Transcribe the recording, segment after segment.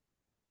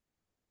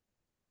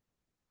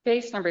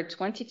Case number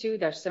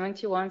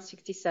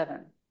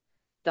 22-7167.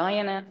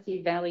 Diana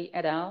T. Valle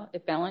et al.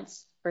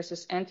 Appellants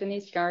versus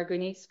Antonis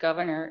Karagounis,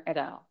 Governor et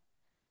al.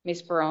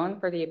 Ms. Perron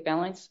for the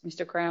appellants,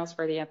 Mr. Krause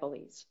for the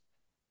appellees.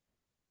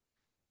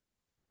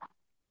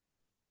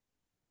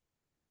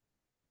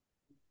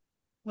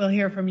 We'll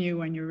hear from you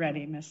when you're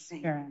ready, Ms.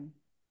 Perron.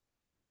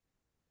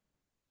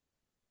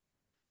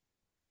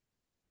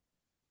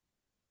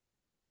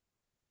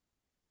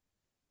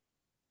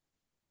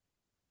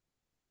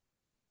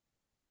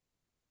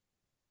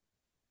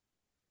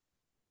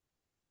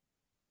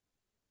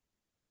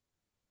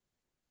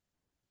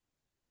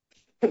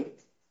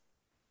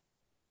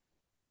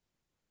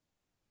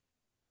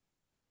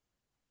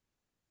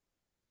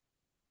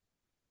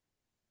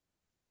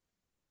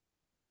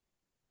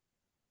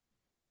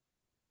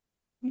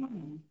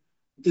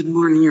 Good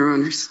morning, Your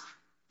Honors.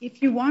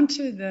 If you want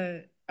to,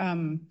 the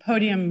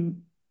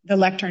podium, the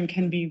lectern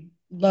can be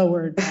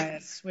lowered by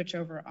a switch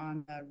over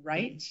on the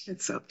right.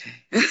 It's okay.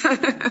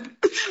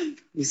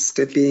 Used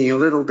to being a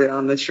little bit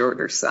on the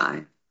shorter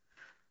side.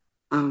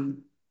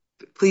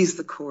 Please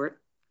the court,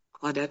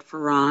 Claudette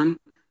Ferran,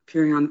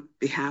 appearing on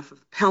behalf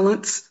of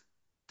appellants,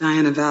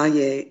 Diana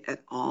Valle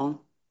et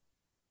al.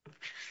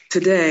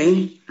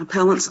 Today,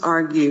 appellants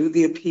argue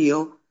the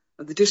appeal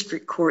of the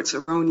district court's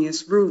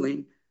erroneous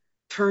ruling,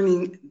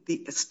 turning the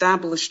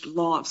established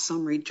law of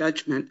summary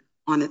judgment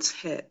on its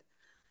head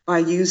by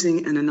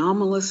using an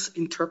anomalous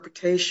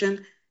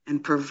interpretation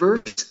and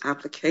perverse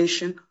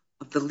application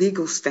of the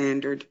legal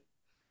standard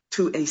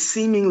to a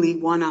seemingly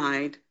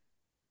one-eyed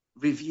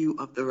review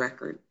of the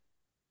record.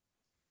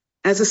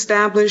 As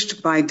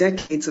established by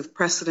decades of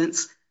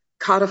precedents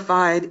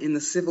codified in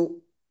the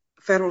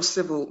federal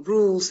civil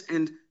rules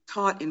and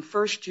taught in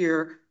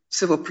first-year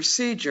civil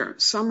procedure,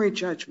 summary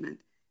judgment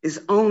is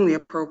only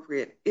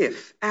appropriate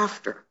if,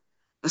 after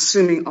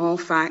assuming all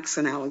facts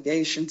and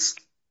allegations,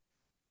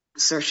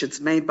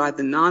 assertions made by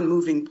the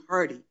non-moving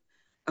party,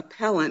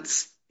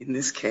 appellants, in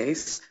this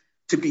case,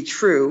 to be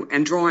true,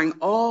 and drawing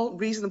all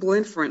reasonable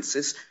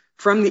inferences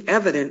from the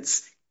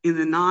evidence in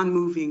the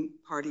non-moving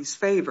party's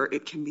favor,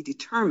 it can be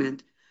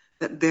determined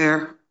that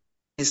there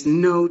is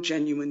no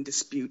genuine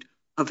dispute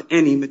of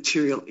any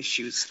material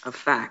issues of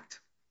fact.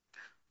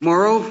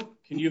 Moreover,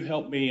 can you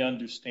help me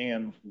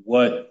understand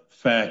what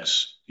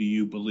facts do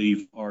you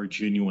believe are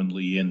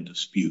genuinely in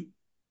dispute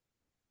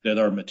that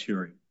are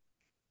material?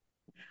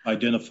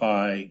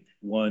 Identify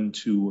 1,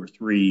 2, or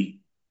 3,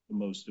 the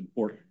most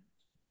important.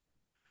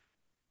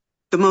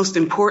 The most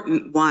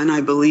important one,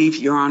 I believe,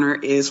 Your Honor,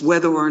 is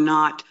whether or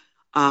not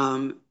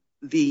the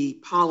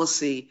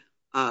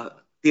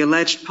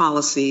alleged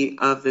policy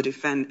of the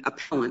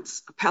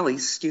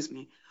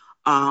appellees,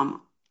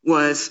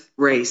 was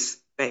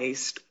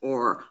race-based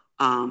or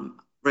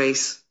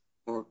race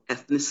or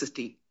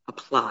ethnicity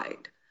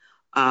applied.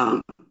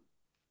 Out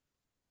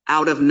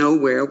of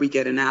nowhere, we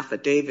get an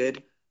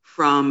affidavit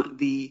from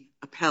the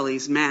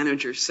appellee's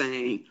manager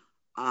saying,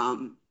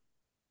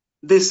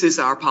 this is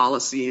our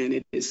policy and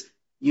it is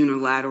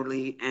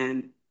unilaterally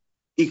and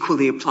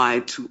equally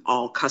applied to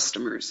all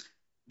customers.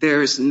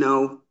 There is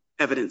no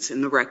evidence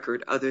in the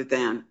record other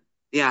than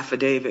the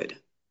affidavit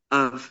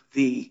of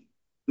the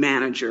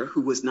manager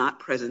who was not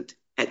present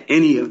at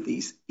any of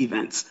these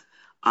events.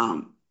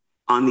 On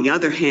the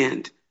other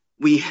hand,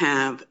 we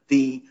have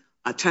the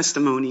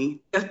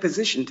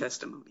deposition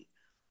testimony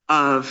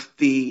of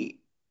the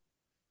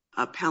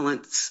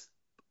appellants,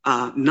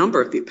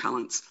 number of the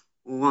appellants.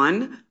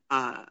 One,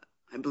 I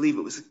believe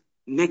it was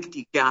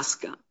Nekti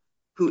Gaska,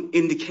 who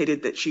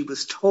indicated that she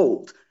was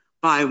told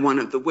by one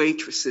of the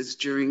waitresses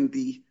during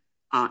the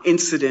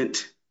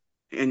incident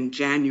in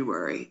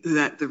January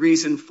that the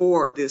reason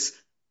for this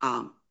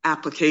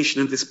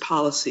application of this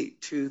policy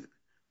to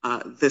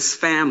this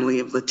family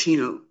of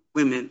Latino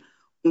women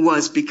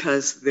was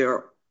because they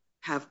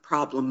have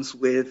problems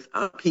with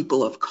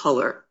people of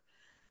color.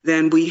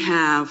 Then we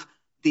have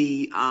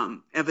the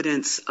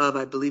evidence of,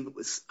 I believe it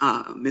was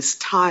Ms.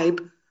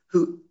 Tybe,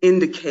 who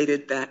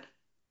indicated that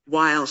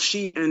while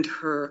she and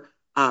her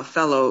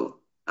fellow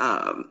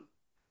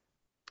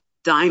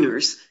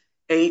diners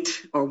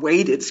ate or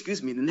waited,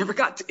 they never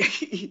got to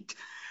eat,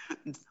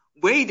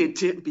 waited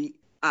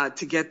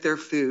to get their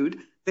food,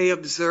 they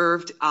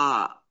observed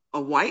a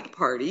white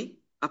party,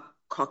 a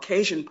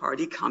Caucasian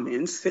party come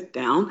in, sit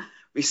down,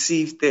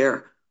 receive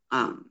their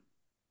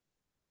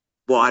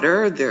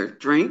water, their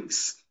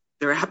drinks,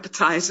 their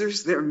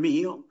appetizers, their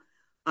meal,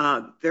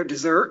 their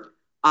dessert,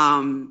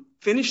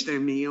 finish their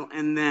meal,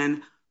 and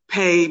then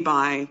pay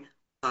by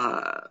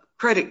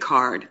credit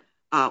card,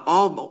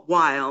 all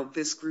while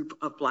this group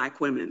of Black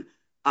women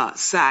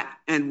sat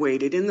and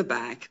waited in the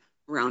back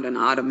around an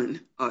ottoman,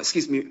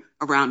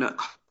 around a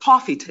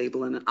coffee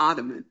table and an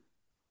ottoman.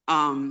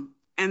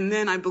 And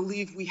then I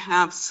believe we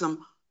have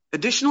some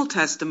additional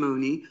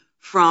testimony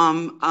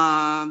from,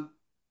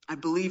 I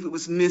believe it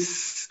was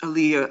Miss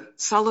Aaliyah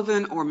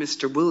Sullivan or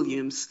Mr.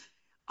 Williams,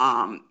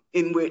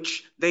 in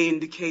which they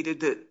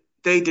indicated that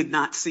they did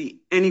not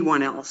see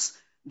anyone else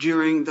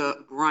during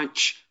the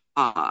brunch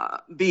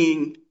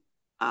being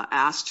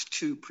asked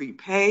to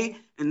prepay,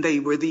 and they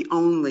were the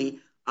only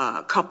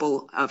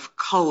couple of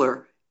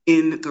color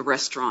in the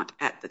restaurant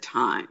at the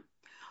time.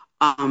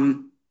 I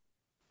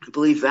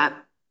believe that's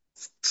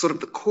sort of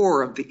the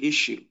core of the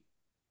issue.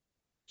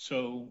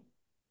 So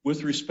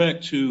with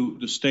respect to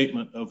the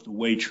statement of the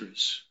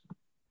waitress,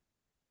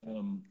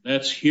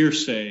 that's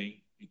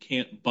hearsay. You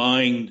can't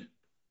bind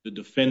the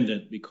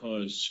defendant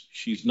because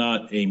she's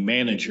not a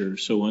manager.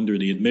 So under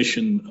the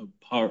admission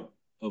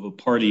of a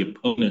party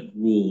opponent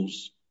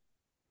rules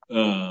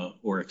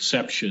or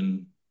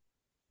exception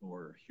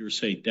or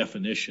hearsay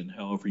definition,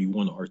 however you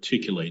want to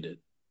articulate it,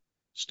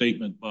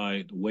 statement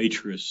by the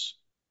waitress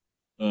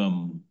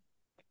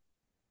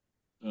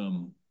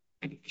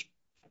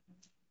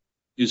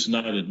is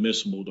not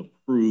admissible to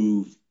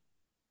prove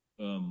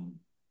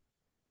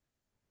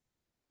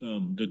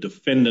the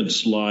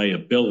defendant's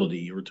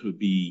liability or to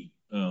be.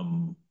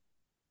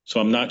 So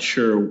I'm not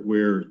sure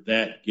where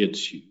that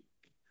gets you.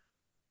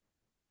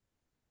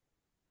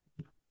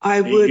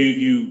 I would.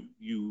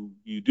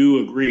 You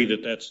do agree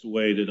that that's the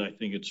way that I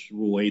think it's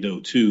Rule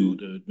 802,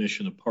 the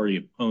admission of party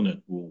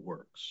opponent rule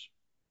works.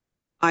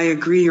 I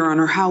agree, Your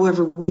Honor.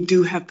 However, we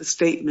do have the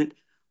statement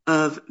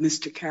of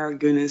Mr.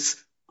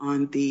 Karagounis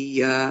on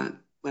the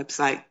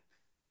website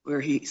where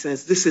he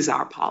says this is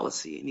our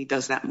policy, and he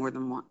does that more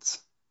than once.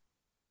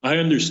 I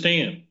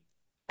understand.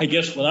 I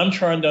guess what I'm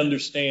trying to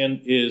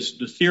understand is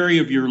the theory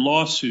of your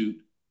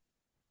lawsuit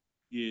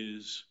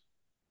is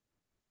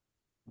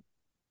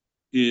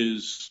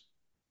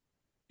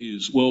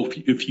well,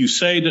 if you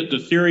say that the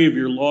theory of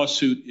your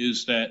lawsuit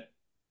is that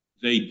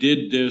they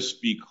did this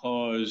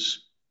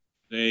because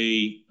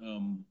they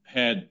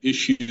had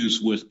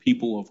issues with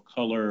people of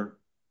color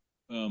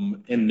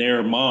in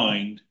their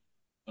mind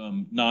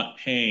not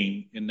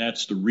paying, and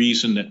that's the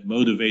reason that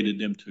motivated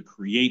them to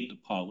create the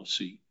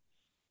policy.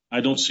 I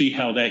don't see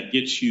how that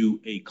gets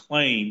you a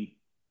claim,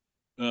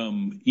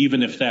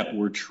 even if that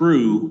were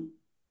true,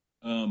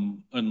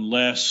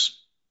 unless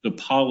the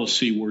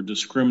policy were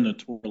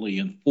discriminatorily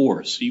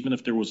enforced. Even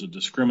if there was a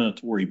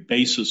discriminatory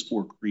basis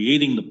for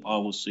creating the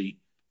policy,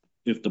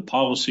 if the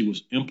policy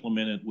was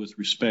implemented with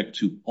respect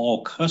to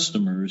all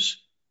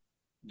customers,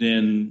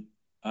 then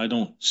I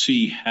don't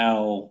see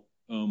how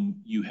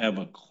you have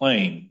a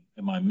claim.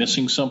 Am I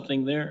missing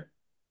something there?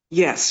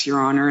 Yes, Your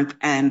Honor.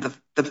 And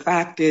the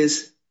fact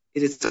is,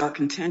 it is our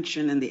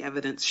contention and the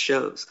evidence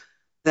shows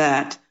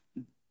that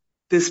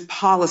this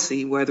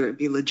policy, whether it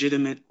be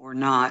legitimate or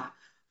not,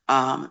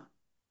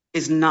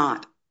 is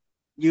not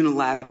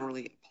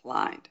unilaterally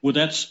applied. Well,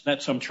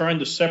 I'm trying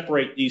to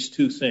separate these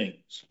two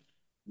things.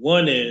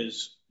 One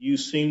is you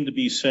seem to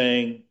be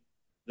saying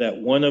that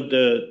one of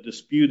the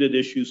disputed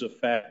issues of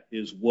fact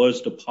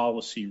was the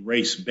policy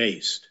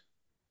race-based.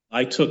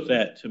 I took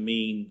that to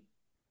mean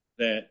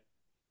that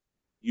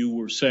you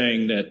were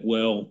saying that,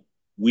 well,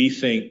 we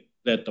think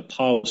that the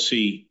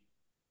policy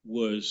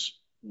was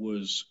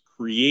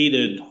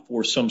created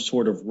for some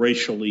sort of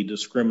racially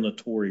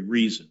discriminatory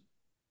reason.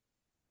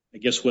 I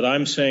guess what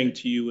I'm saying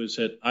to you is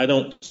that I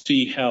don't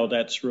see how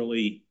that's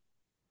really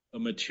a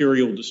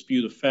material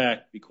dispute of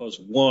fact because,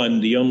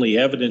 one, the only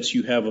evidence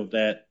you have of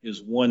that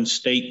is one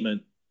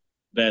statement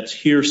that's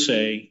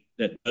hearsay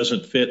that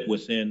doesn't fit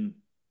within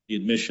the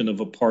admission of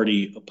a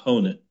party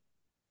opponent.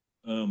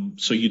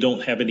 So you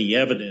don't have any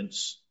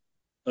evidence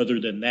other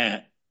than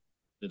that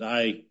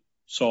I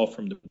saw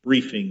from the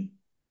briefing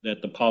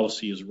that the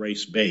policy is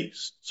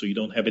race-based. So you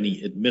don't have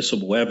any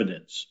admissible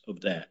evidence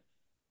of that.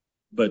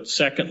 But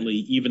secondly,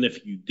 even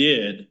if you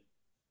did,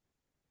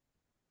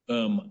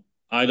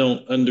 I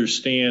don't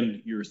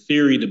understand your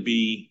theory to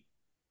be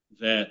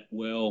that,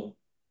 well,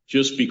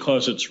 just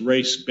because it's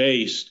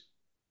race-based,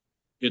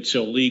 it's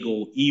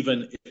illegal,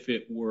 even if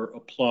it were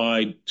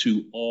applied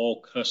to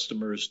all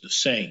customers the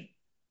same.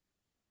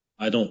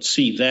 I don't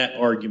see that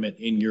argument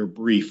in your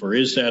brief, or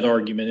is that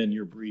argument in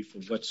your brief,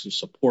 and what's the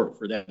support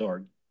for that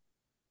argument?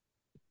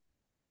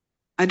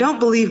 I don't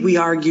believe we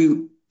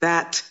argue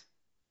that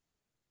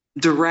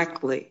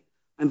directly.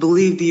 I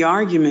believe the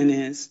argument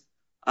is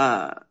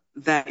that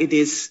it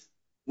is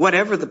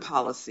whatever the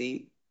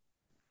policy.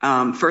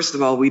 First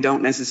of all, we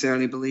don't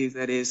necessarily believe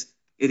that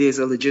it is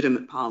a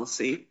legitimate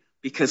policy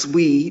because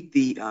we,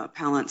 the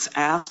appellants,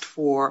 asked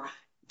for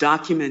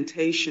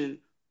documentation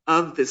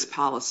of this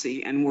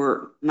policy and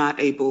were not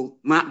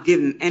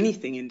given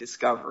anything in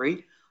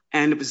discovery.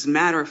 And as a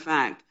matter of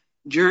fact,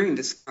 during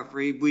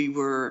discovery,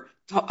 the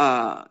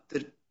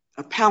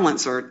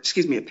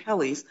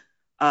appellees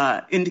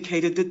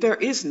indicated that there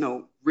is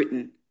no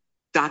written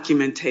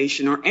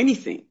documentation or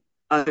anything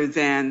other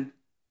than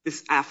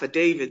this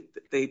affidavit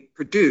that they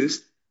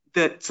produced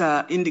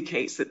that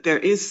indicates that there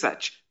is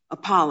such a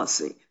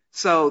policy.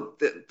 So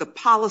the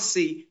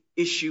policy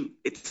issue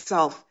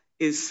itself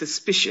is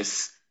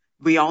suspicious.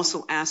 We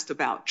also asked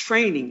about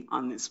training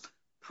on this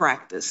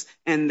practice,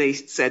 and they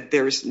said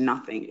there's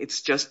nothing.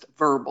 It's just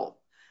verbal.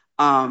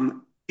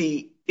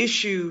 The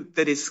issue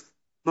that is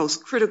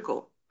most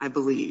critical, I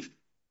believe,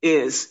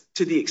 is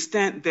to the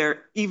extent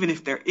even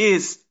if there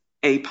is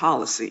a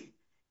policy,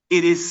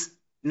 it is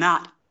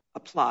not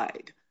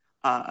applied.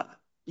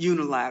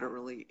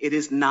 unilaterally. It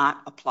is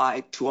not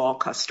applied to all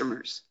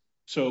customers.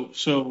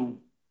 So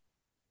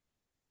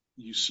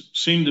you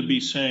seem to be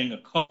saying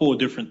a couple of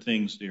different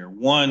things there.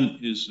 One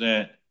is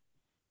that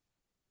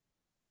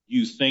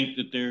you think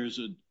that there's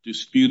a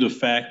dispute of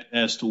fact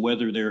as to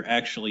whether there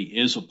actually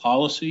is a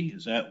policy.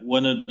 Is that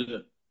one of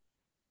the...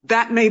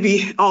 That may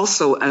be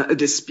also a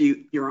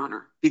dispute, Your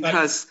Honor,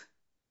 because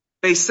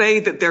they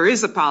say that there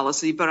is a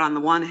policy, but on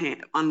the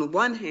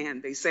one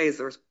hand, they say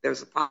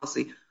there's a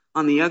policy.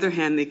 On the other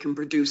hand, they can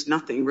produce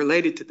nothing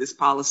related to this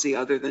policy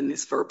other than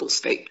this verbal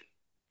statement.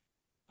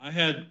 I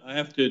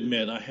have to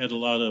admit, I had a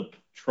lot of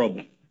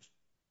trouble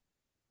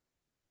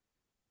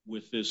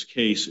with this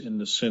case in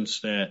the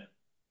sense that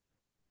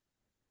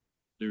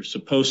there's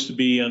supposed to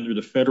be, under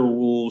the federal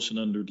rules and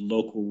under the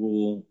local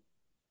rule,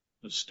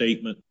 a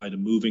statement by the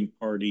moving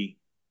party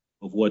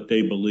of what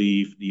they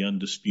believe the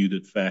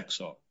undisputed facts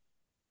are.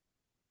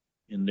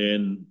 And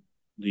then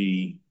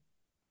the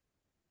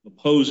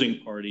opposing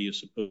party is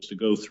supposed to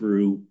go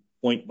through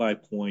point by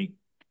point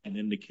and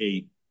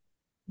indicate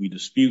we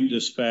dispute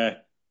this fact,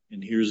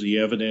 and here's the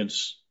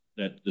evidence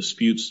that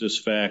disputes this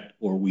fact,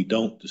 or we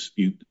don't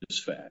dispute this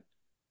fact,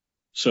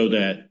 so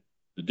that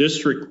the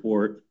district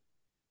court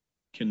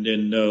can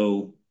then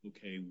know,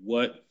 okay,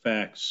 what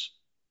facts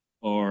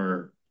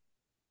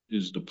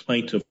is the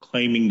plaintiff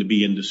claiming to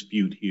be in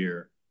dispute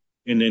here,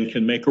 and then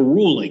can make a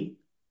ruling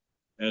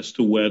as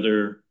to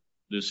whether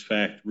this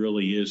fact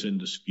really is in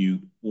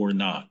dispute or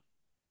not.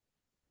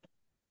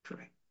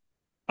 Correct.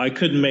 I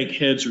couldn't make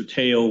heads or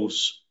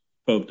tails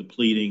of the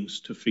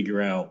pleadings to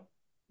figure out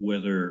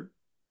whether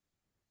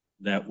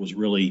that was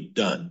really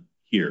done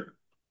here,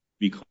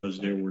 because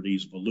there were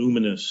these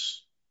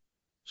voluminous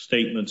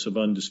statements of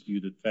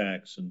undisputed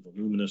facts and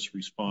voluminous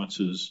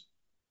responses,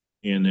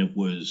 and it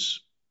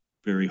was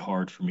very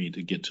hard for me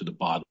to get to the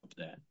bottom of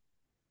that.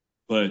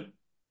 But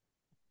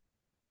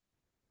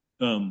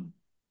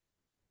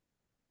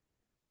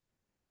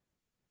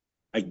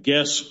I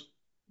guess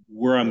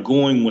where I'm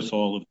going with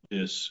all of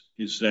this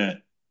is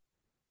that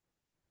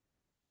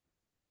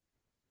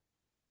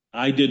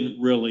I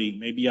didn't really,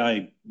 maybe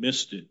I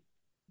missed it,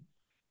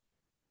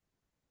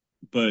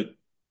 but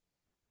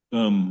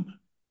to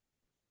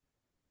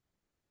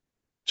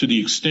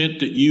the extent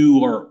that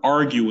you are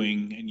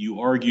arguing, and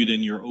you argued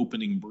in your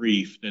opening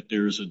brief, that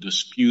there is a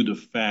dispute of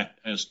fact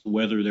as to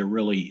whether there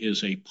really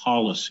is a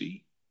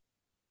policy,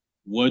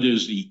 what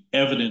is the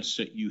evidence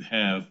that you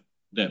have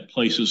that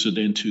places it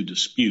into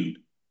dispute?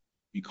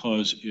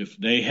 Because if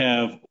they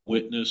have a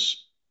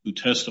witness who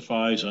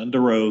testifies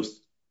under oath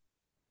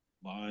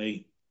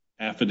by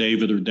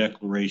affidavit or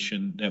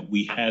declaration that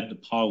we had the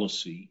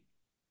policy,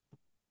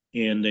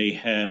 and they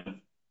have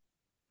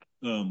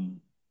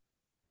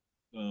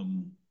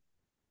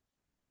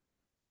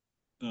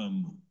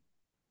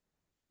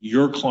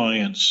your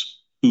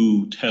clients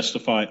who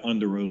testify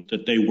under oath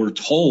that they were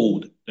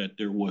told that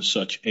there was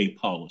such a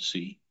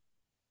policy,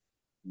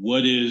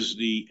 what is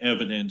the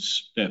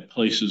evidence that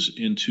places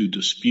into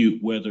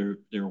dispute whether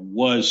there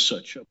was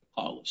such a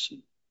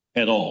policy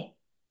at all?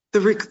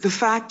 The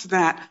fact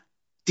that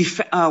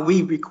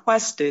we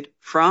requested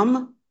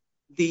from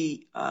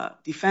the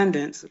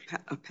defendants,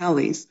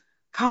 appellees,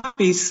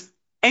 copies,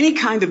 any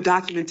kind of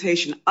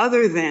documentation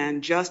other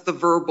than just the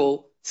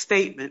verbal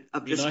statement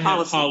of this policy. I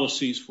have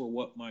policies for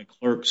what my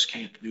clerks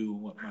can't do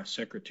and what my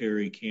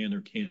secretary can or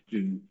can't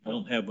do. I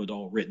don't have it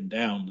all written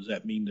down. Does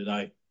that mean that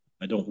I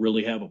don't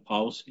really have a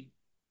policy?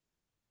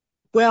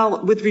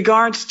 Well, with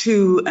regards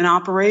to an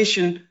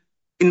operation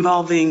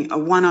involving a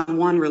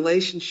one-on-one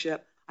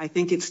relationship, I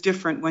think it's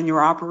different when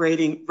you're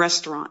operating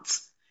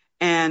restaurants.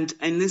 And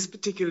in this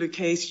particular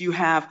case, you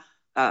have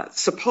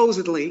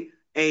supposedly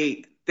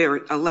they're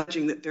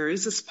alleging that there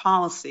is this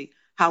policy.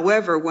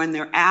 However, when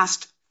they're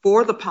asked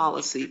for the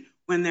policy,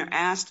 when they're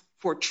asked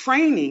for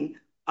training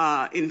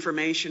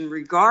information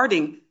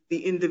regarding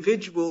the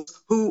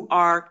individuals who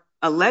are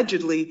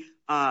allegedly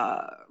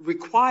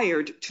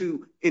required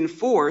to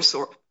enforce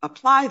or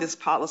apply this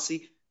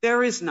policy,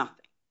 there is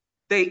nothing.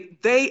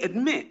 They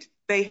admit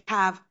they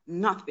have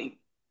nothing.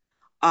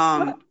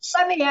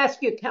 Let me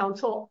ask you,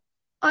 counsel,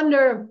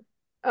 under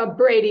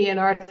Brady and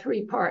our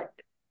three-part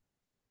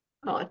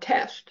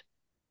test,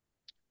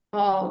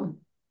 the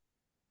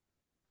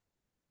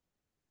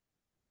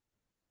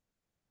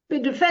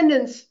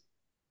defendants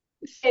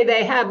say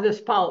they have this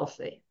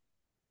policy.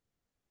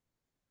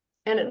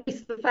 And at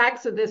least the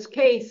facts of this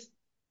case,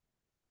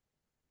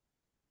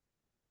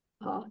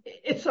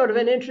 it's sort of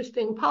an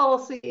interesting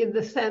policy in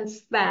the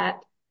sense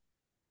that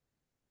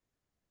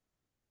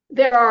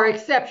there are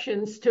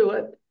exceptions to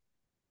it.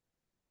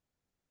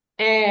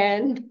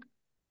 And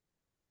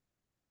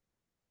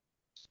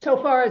so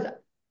far as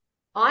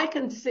I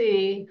can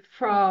see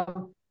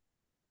from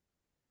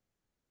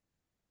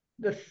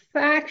the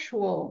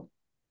factual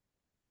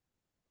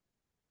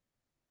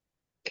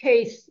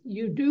case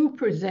you do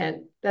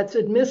present that's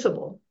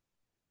admissible,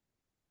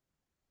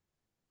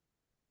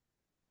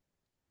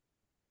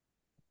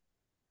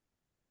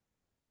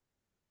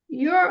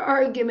 your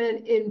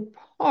argument in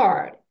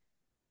part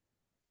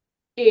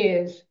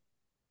is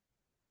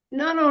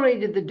not only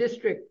did the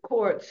district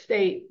court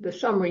state the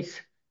summary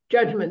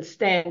judgment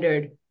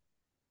standard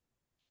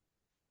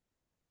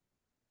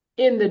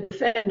in the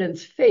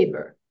defendant's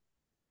favor,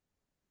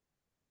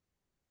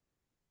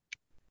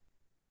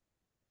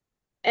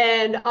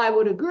 and I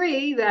would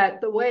agree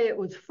that the way it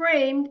was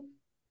framed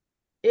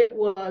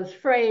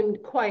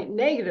quite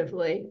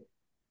negatively,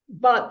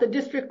 but the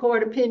district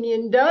court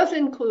opinion does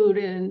include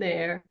in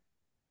there,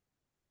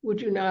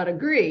 would you not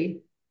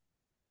agree,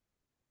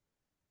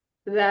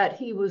 that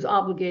he was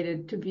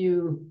obligated to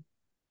view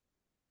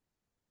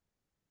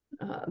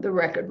the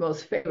record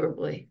most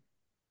favorably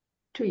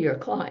to your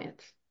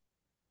clients?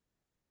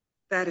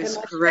 That is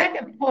and my correct.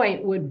 second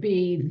point would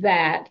be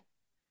that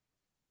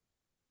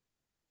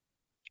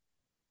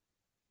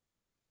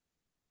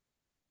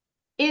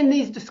in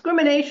these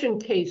discrimination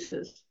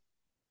cases,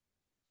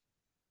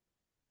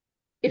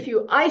 if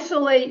you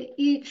isolate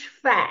each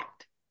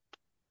fact,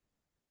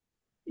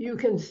 you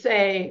can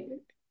say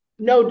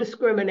no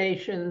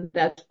discrimination,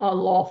 that's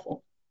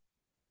unlawful.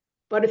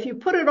 But if you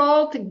put it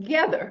all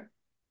together,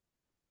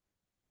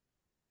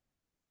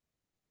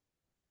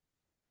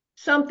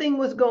 something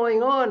was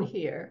going on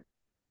here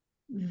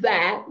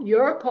that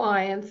your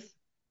clients,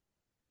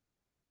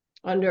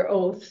 under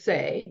oath,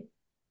 say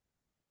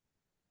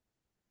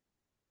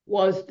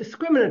was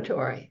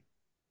discriminatory.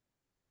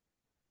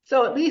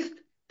 So at least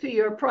to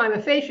your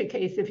prima facie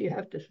case, if you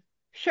have to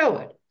show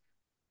it,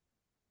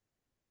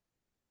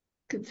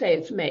 could say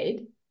it's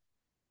made.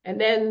 And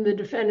then the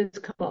defendants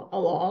come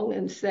along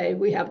and say,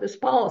 we have this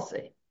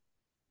policy.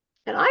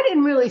 And I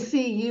didn't really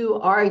see you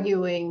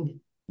arguing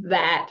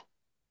that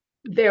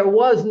there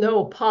was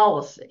no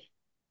policy,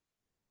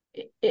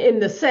 in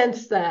the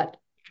sense that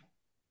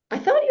I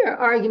thought your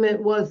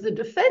argument was the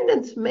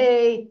defendants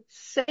may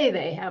say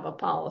they have a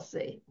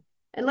policy,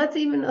 and let's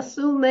even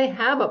assume they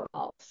have a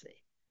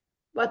policy,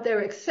 but there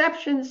are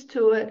exceptions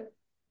to it,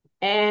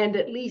 and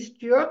at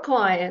least your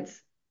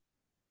client's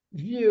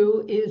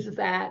view is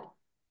that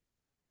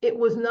it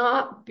was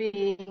not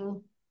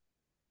being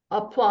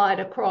applied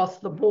across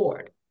the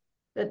board,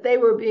 that they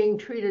were being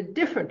treated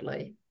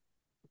differently,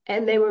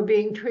 and they were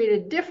being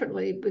treated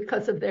differently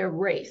because of their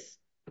race.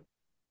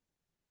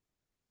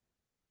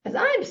 As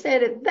I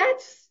understand it,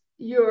 that's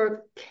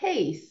your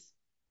case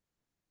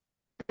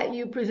that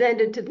you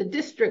presented to the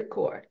district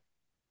court.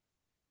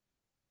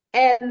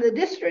 And the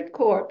district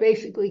court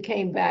basically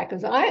came back,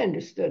 as I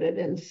understood it,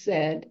 and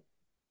said,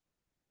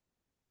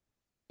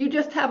 you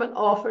just haven't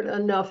offered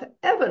enough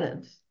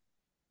evidence.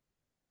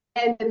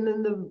 And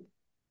in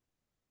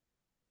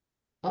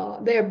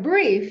their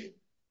brief,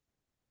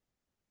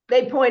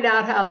 they point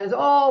out how there's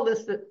all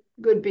this that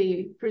could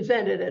be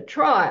presented at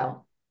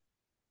trial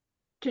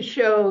to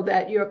show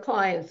that your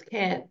clients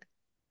can't,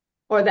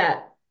 or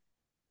that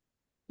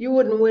you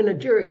wouldn't win a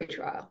jury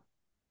trial.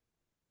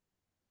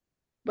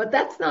 But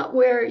that's not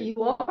where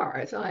you are,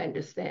 as I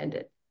understand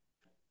it.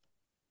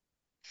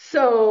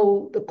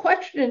 So the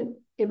question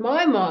in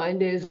my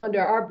mind is,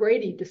 under our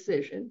Brady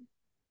decision,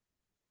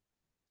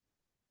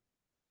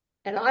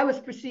 and I was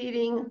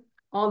proceeding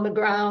on the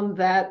ground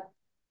that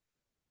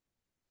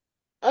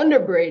under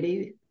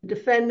Brady,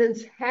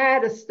 defendants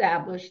had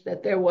established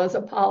that there was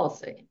a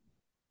policy.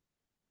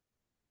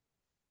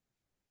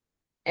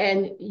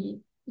 And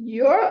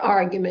your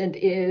argument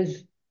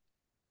is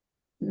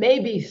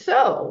maybe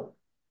so,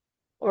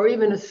 or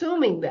even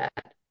assuming that,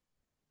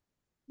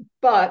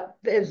 but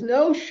there's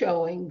no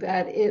showing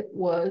that it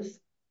was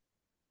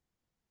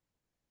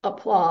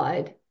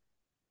applied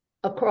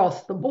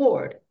across the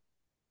board.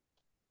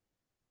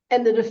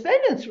 And the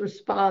defendant's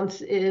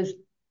response is,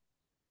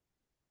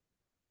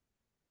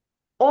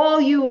 all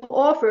you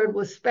offered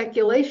was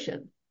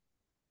speculation.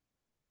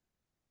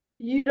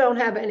 You don't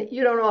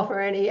offer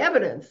any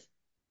evidence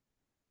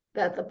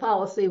that the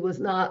policy was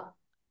not,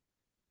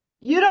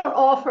 you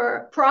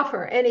don't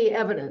proffer any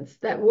evidence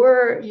that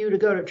were you to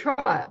go to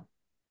trial,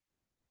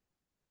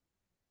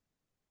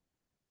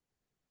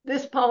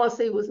 this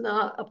policy was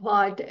not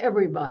applied to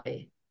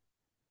everybody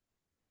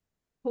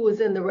who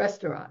was in the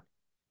restaurant.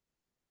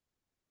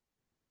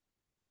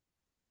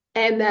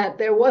 And that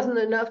there wasn't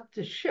enough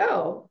to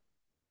show,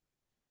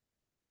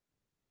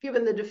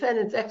 given the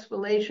defendant's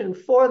explanation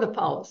for the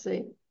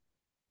policy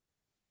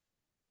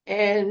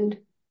and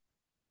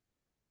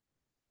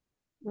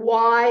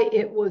why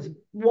it was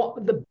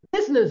the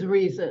business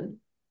reason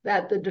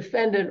that the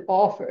defendant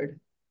offered,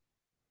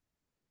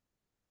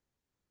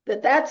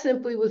 that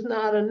simply was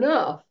not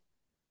enough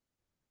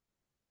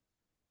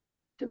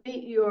to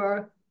meet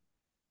your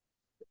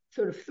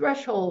sort of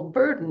threshold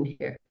burden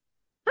here.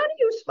 How do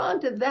you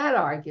respond to that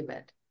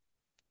argument?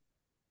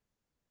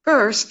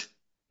 First,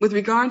 with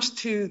regards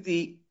to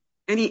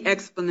any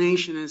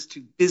explanation as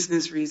to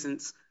business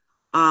reasons,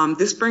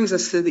 this brings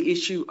us to the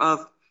issue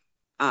of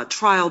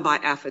trial by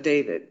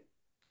affidavit.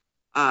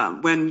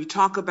 When you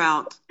talk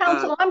about...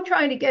 Counsel, I'm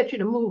trying to get you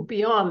to move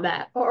beyond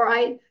that, all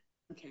right?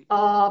 Okay.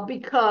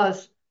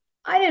 Because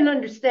I didn't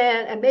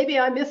understand, and maybe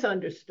I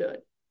misunderstood.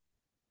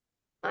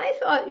 I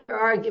thought your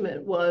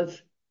argument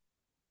was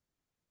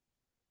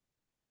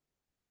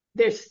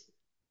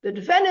The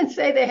defendants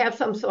say they have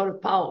some sort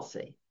of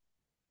policy.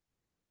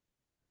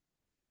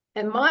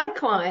 And my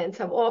clients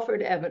have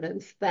offered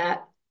evidence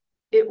that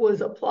it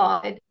was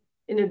applied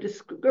in a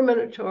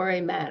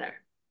discriminatory manner,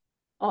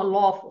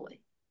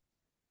 unlawfully.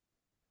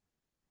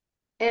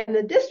 And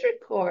the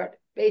district court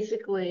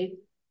basically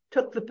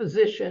took the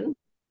position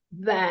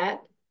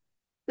that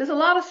there's a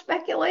lot of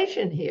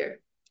speculation here,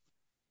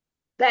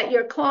 that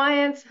your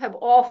clients have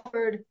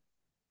offered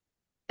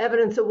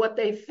evidence of what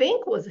they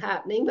think was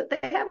happening, but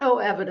they have no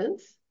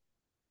evidence.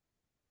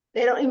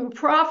 They don't even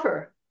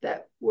proffer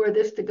that were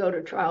this to go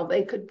to trial,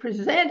 they could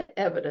present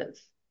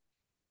evidence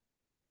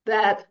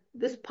that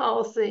this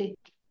policy,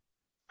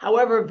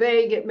 however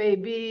vague it may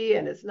be,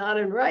 and it's not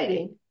in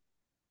writing,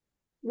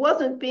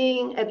 wasn't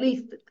being, at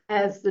least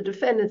as the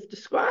defendants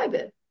describe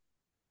it,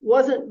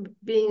 wasn't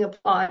being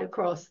applied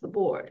across the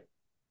board.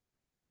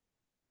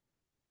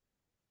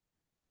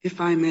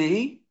 If I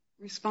may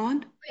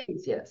respond?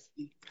 Please, yes.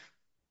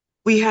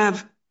 We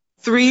have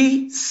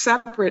 3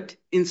 separate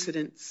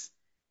incidents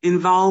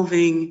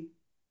involving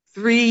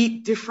 3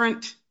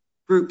 different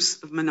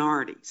groups of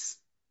minorities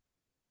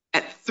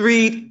at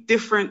 3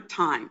 different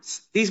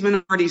times. These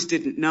minorities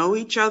didn't know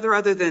each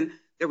other than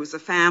there was a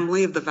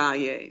family of the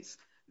Valles.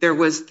 There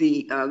was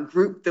the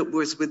group that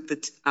was with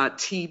the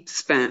T.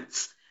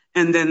 Spence,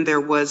 and then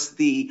there was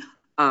the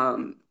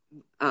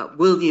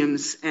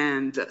Williams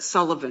and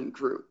Sullivan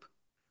group.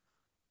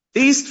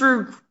 These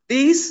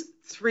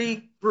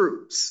 3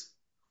 groups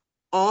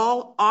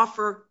all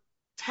offer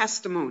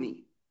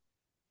testimony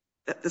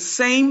that the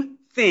same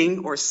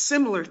thing or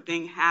similar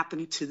thing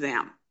happened to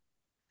them.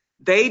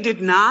 They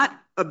did not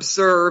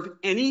observe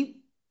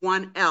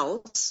anyone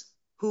else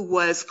who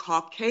was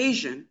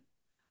Caucasian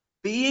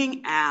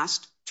being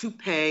asked to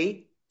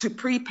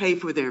prepay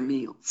for their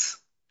meals.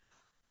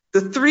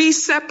 The 3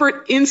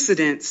 separate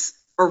incidents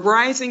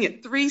arising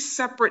at 3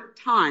 separate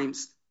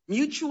times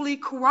mutually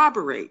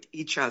corroborate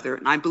each other,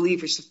 and I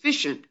believe are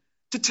sufficient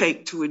to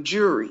take to a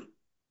jury.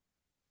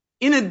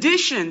 In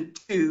addition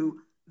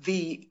to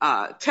the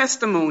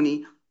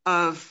testimony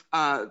of,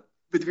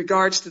 with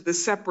regards to the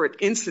separate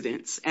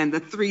incidents and the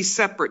 3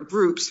 separate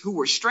groups who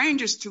were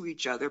strangers to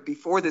each other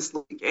before this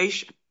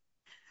litigation,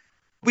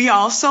 we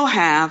also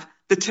have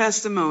the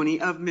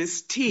testimony of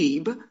Ms.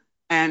 Teeb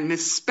and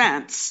Ms.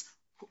 Spence,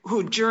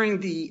 who during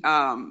the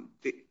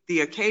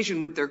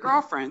occasion with their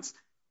girlfriends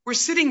were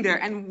sitting there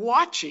and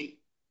watching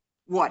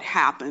what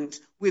happened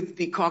with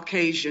the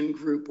Caucasian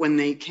group when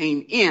they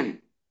came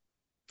in.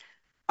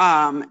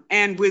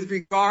 And with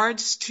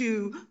regards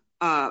to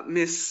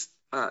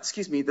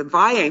the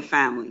Valle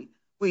family,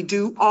 we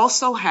do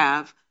also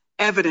have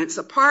evidence,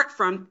 apart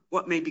from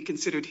what may be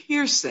considered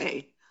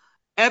hearsay,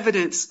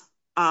 evidence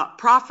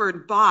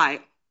proffered by,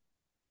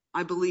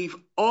 I believe,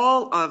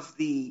 all of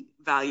the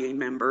Valle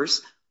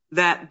members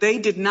that they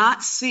did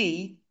not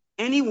see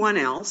anyone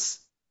else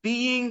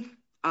being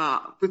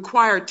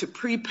required to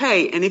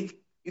prepay. And if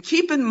you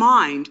keep in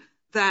mind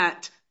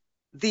that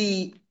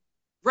the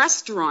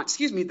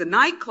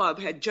nightclub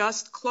had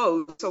just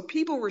closed, so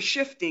people were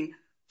shifting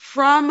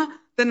from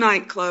the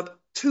nightclub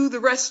to the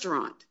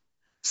restaurant.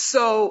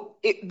 So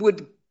it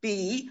would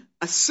be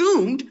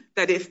assumed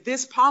that if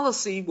this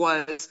policy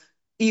was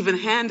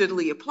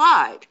even-handedly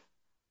applied,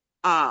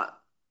 the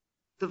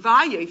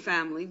Valle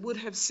family would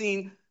have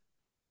seen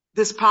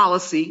this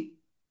policy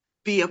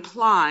be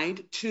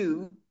applied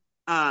to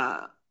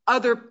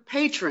other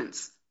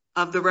patrons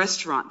of the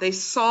restaurant. They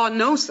saw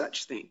no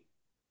such thing.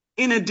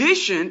 In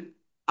addition,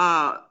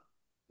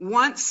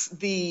 once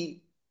they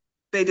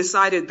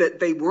decided that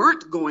they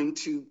weren't going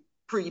to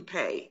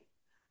prepay,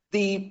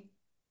 the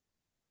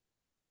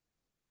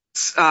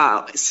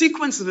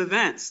sequence of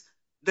events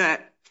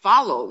that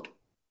followed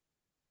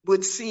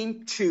would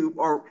seem to,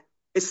 or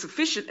is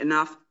sufficient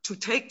enough to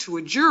take to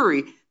a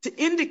jury to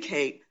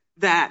indicate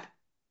that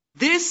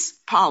this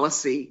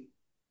policy,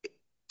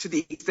 to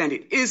the extent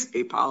it is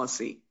a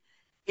policy,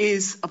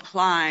 is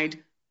applied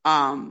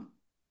in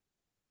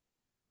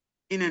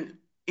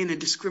a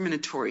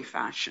discriminatory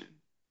fashion.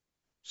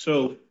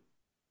 So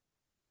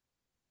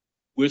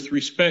with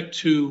respect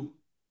to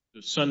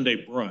the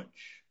Sunday brunch,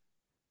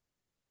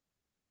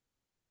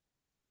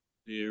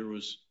 there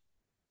was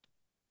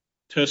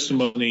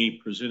testimony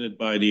presented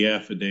by the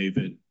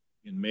affidavit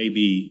and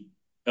maybe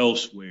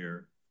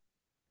elsewhere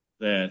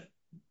that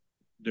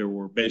there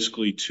were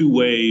basically 2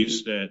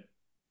 ways that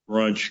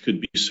brunch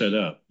could be set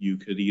up. You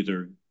could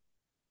either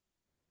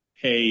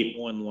pay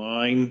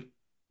online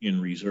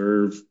and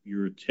reserve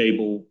your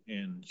table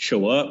and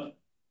show up,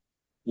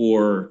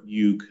 or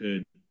you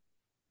could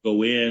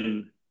go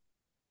in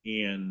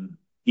and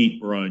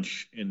eat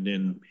brunch and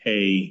then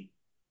pay,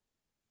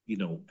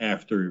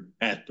 after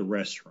at the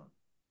restaurant.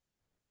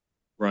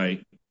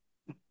 Right.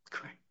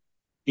 Correct.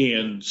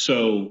 And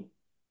so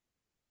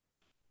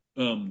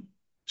to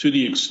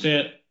the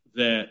extent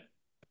that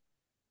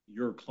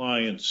your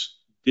clients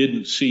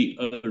didn't see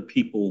other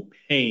people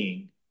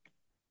paying,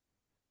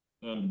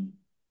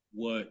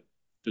 what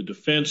the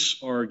defense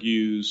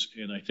argues,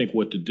 and I think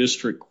what the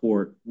district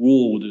court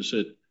ruled, is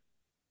that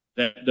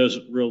that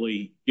doesn't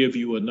really give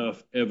you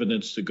enough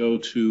evidence to go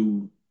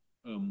to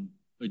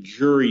a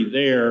jury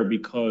there,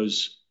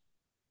 because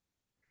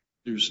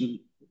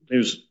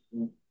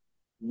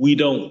we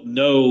don't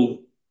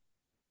know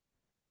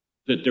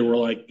that there were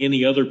like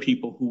any other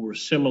people who were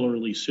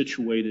similarly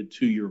situated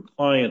to your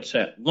clients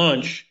at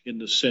lunch, in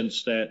the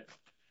sense that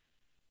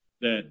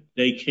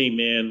they came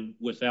in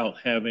without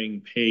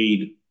having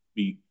paid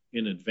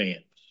in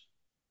advance.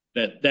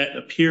 That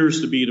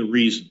appears to be the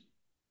reason.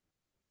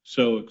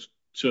 So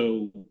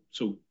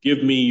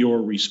give me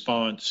your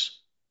response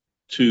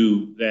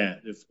to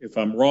that. If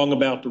I'm wrong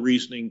about the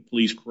reasoning,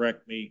 please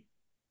correct me.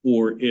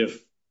 Or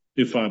if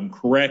I'm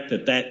correct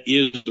that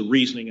is the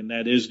reasoning and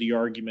that is the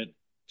argument,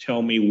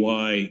 tell me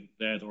why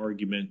that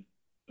argument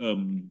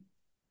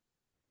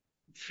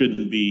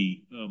shouldn't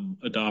be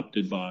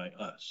adopted by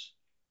us.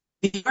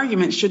 The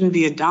argument shouldn't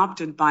be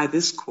adopted by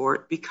this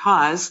court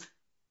because it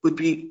would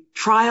be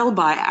trial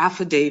by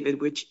affidavit,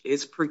 which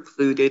is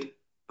precluded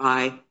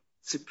by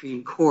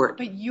Supreme Court.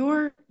 But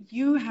you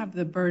have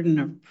the burden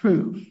of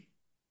proof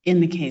in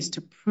the case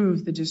to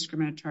prove the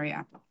discriminatory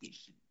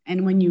application.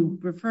 And when you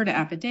refer to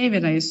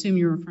affidavit, I assume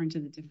you're referring to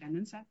the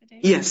defendant's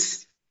affidavit?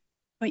 Yes.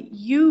 But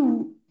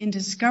you, in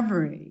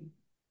discovery,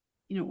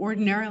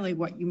 ordinarily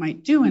what you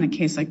might do in a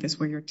case like this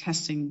where you're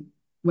testing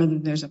whether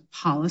there's a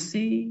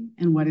policy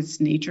and what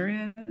its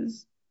nature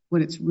is,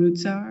 what its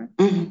roots are,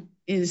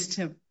 is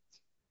to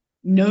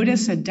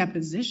notice a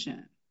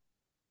deposition.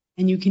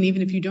 And you can,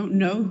 even if you don't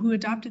know who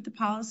adopted the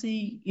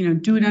policy,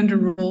 do it under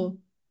Rule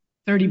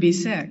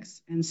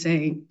 30b-6 and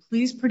say,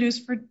 please produce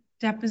for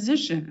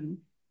deposition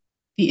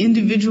the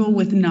individual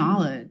with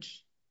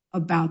knowledge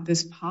about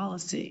this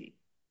policy.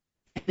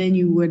 And then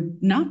you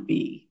would not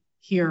be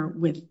here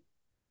with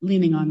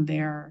leaning on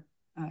their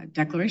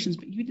declarations,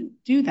 but you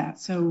didn't do that.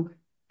 So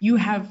you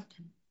have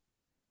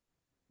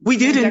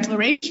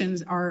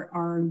declarations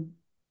are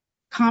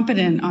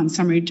competent on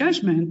summary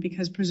judgment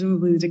because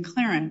presumably the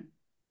declarant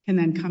can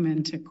then come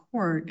into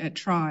court at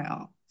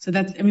trial. So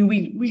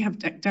we have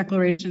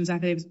declarations,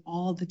 affidavits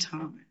all the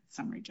time at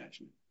summary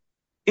judgment.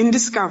 In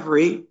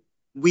discovery,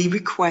 we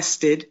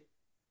requested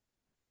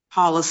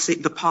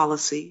the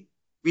policy.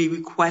 We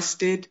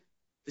requested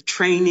the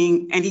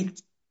training, any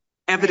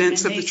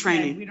evidence of the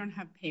training. We don't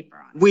have paper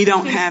on it. We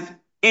don't have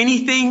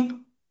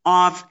anything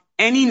of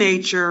any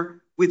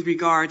nature with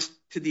regards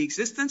to the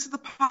existence of the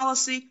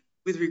policy,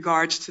 with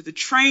regards to the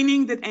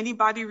training that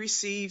anybody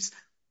receives,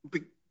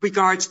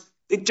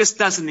 it just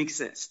doesn't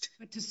exist.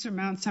 But to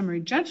surmount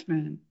summary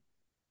judgment,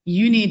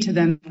 you need to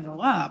then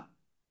go up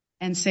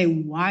and say,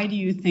 why do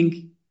you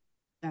think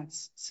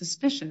that's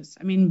suspicious?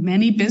 I mean,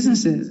 many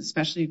businesses,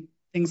 especially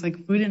things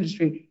like food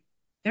industry,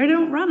 they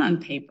don't run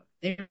on paper.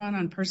 They run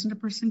on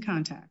person-to-person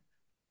contact.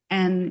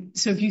 And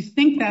so if you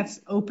think that's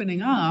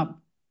opening up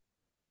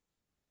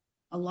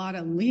a lot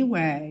of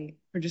leeway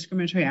for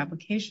discriminatory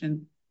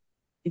application,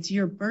 it's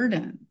your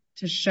burden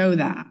to show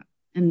that.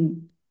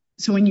 And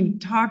so when you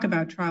talk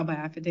about trial by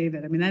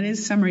affidavit, that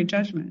is summary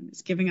judgment.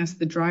 It's giving us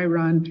the dry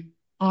run,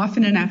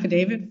 often in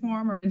affidavit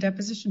form or in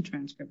deposition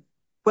transcript.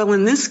 Well,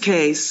 in this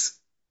case,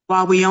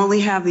 while we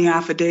only have the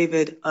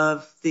affidavit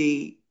of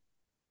the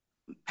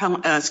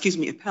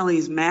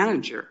appellee's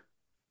manager,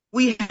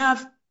 we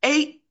have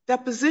 8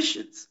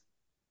 depositions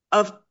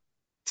of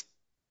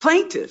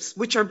plaintiffs,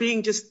 which are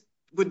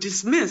were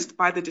dismissed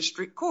by the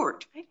district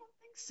court. I don't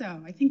think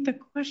so. I think the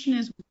question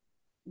is,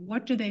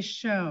 what do they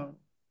show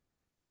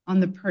on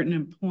the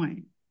pertinent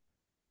point?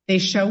 They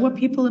show what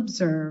people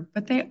observe,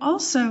 but they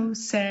also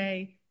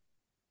say,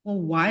 well,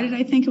 why did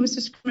I think it was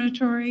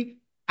discriminatory?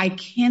 I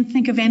can't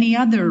think of any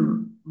other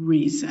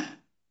reason,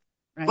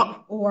 right?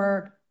 Well,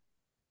 or,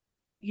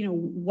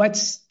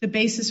 what's the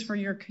basis for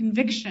your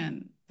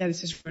conviction that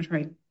it's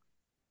discriminatory?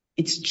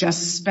 It's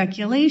just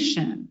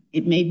speculation.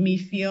 It made me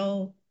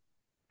feel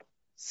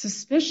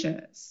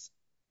suspicious.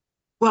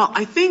 Well,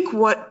 I think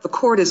what the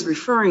court is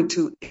referring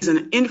to is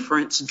an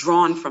inference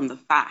drawn from the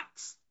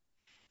facts.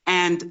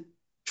 And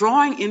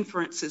drawing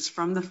inferences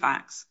from the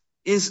facts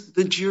is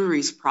the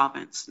jury's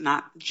province,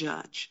 not the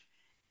judge.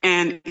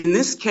 And in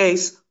this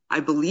case, I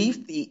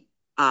believe the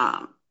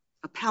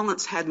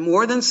appellants had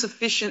more than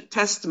sufficient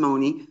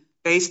testimony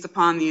based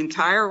upon the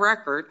entire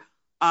record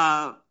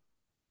of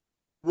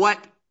what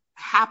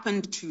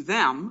happened to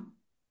them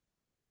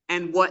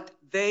and what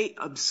they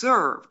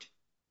observed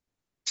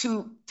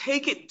to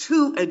take it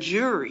to a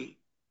jury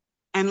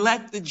and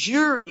let the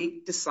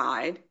jury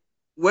decide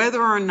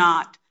whether or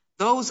not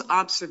those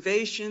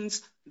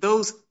observations,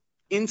 those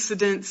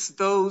incidents,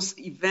 those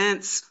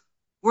events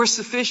were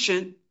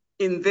sufficient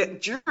in the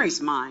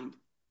jury's mind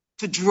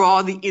to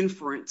draw the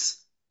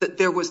inference that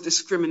there was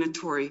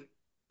discriminatory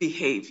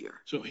behavior.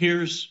 So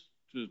here's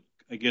to,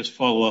 I guess,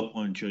 follow up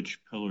on Judge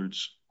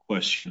Pillard's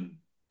question,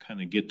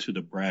 kind of get to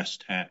the brass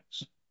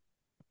tacks.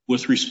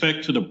 With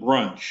respect to the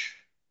brunch,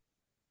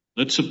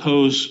 let's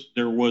suppose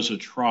there was a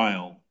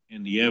trial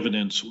and the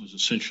evidence was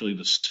essentially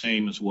the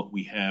same as what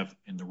we have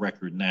in the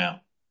record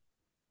now.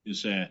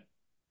 Is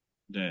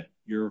that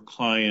your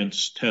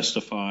clients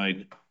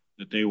testified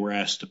that they were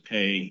asked to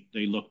pay.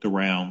 They looked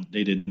around.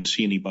 They didn't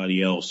see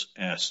anybody else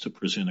asked to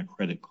present a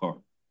credit card.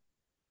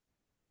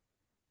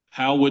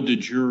 How would the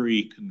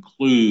jury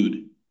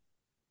conclude,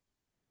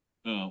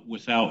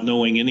 without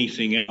knowing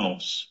anything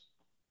else,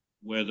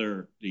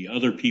 whether the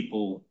other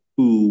people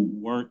who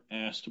weren't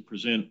asked to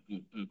present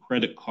a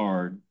credit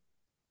card,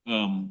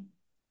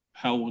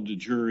 how would the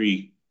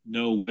jury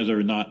know whether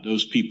or not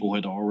those people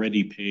had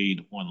already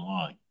paid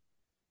online?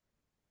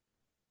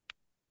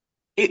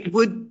 It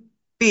would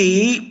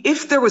be,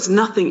 if there was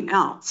nothing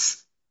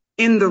else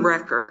in the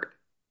record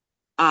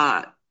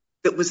that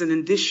was an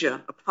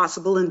indicia, a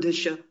possible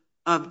indicia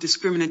of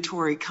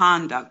discriminatory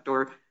conduct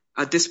or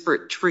a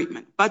disparate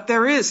treatment. But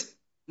there is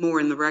more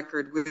in the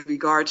record with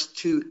regards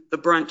to the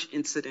brunch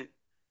incident.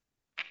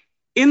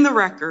 In the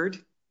record,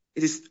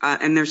 it is,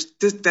 and there's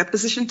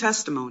deposition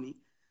testimony,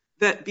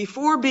 that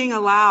before being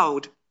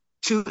allowed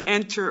to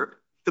enter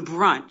the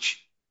brunch,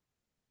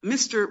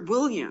 Mr.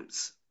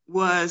 Williams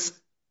was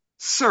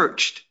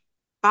searched,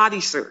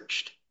 body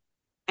searched,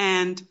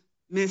 and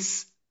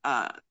Miss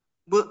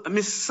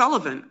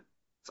Sullivan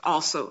was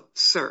also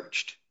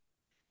searched.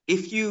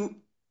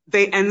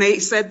 They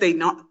said they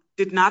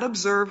did not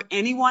observe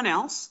anyone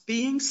else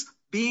being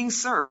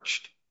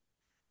searched.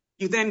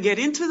 You then get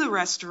into the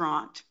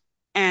restaurant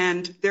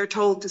and they're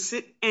told to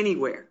sit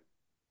anywhere.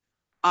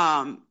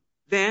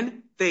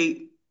 Then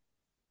they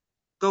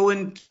go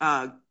and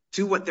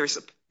do what they're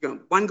supposed to do.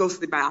 One goes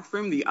to the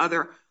bathroom, the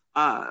other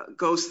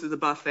goes to the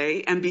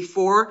buffet, and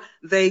before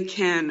they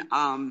can,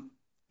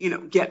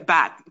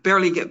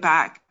 barely get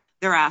back,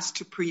 they're asked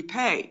to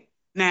prepay.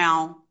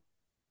 Now,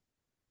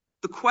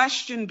 the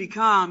question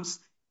becomes,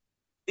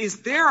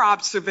 is their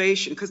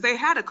observation, because they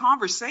had a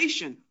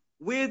conversation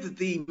with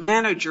the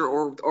manager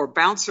or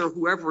bouncer,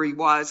 whoever he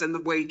was, and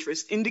the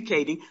waitress,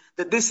 indicating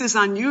that this is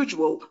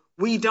unusual.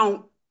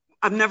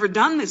 I've never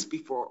done this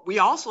before. We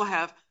also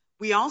have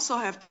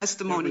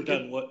testimony. Never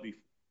done what before?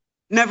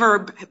 Never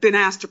been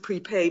asked to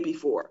prepay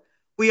before.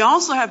 We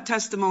also have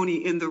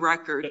testimony in the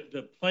record.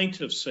 The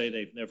plaintiffs say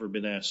they've never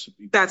been asked to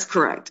prepay. That's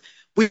correct.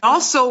 We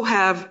also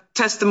have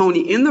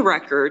testimony in the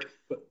record.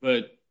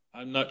 But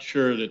I'm not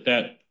sure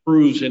that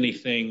proves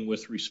anything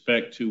with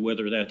respect to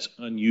whether that's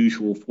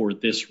unusual for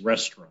this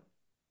restaurant.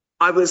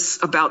 I was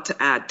about to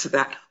add to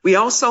that. We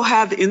also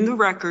have in the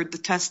record the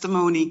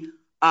testimony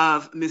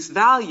of Miss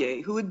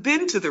Valle, who had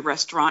been to the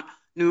restaurant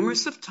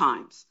numerous of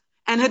times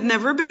and had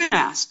never been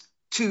asked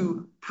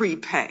to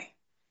prepay.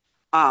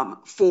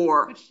 But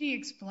she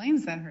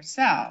explains that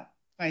herself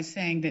by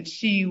saying that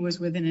she was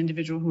with an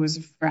individual who was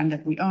a friend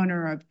of the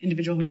owner, an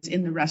individual who was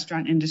in the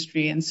restaurant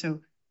industry, and so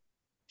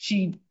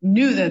she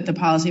knew that the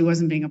policy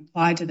wasn't being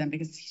applied to them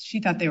because she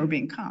thought they were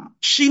being comped.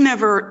 She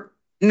never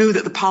knew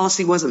that the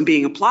policy wasn't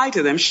being applied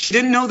to them. She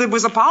didn't know there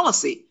was a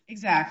policy.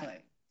 Exactly.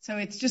 So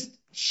it's just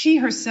she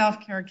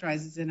herself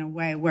characterizes in a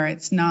way where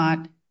it's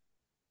not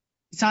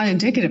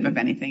indicative of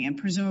anything, and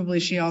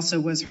presumably she also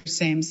was her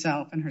same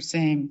self and her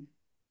same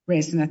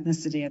race and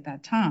ethnicity at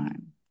that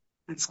time.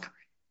 That's correct.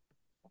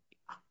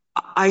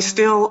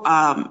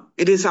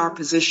 It is our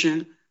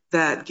position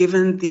that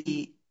given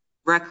the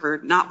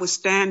record,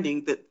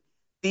 notwithstanding that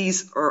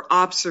these are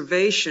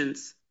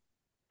observations,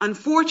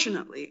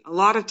 unfortunately, a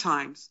lot of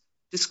times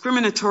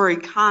discriminatory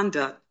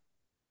conduct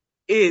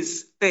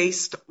is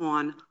based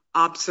on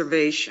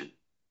observation.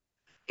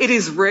 It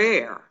is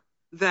rare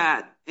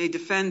that a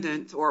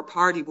defendant or a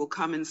party will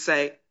come and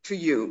say to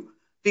you,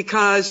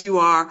 because you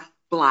are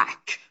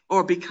Black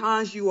or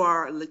because you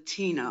are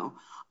Latino,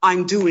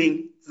 I'm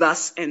doing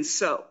thus and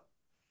so.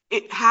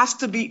 It has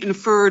to be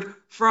inferred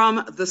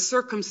from the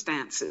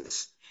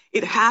circumstances.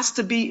 It has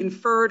to be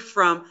inferred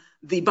from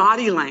the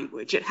body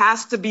language. It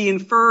has to be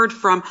inferred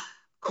from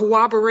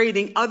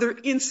corroborating other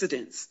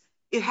incidents.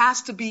 It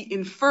has to be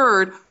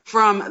inferred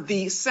from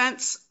the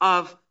sense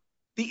of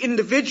the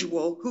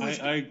individual who is...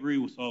 I agree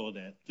with all of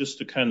that. Just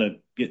to kind of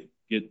get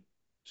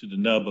to the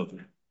nub of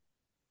it.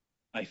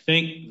 I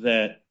think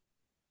that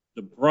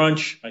the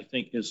brunch,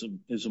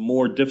 is a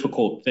more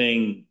difficult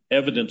thing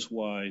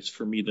evidence-wise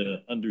for me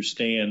to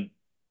understand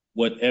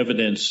what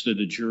evidence that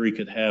a jury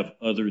could have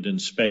other than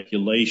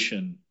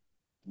speculation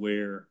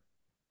where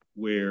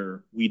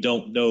we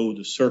don't know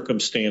the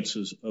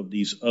circumstances of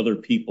these other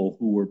people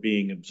who were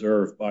being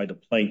observed by the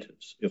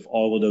plaintiffs. If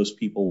all of those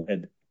people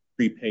had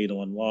prepaid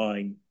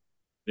online,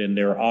 then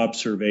their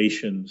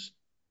observations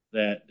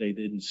that they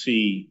didn't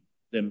see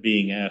them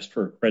being asked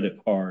for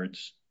credit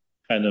cards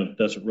kind of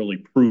doesn't really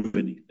prove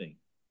anything.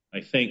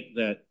 I think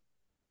that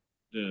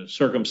the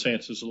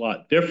circumstance is a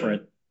lot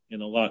different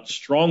and a lot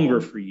stronger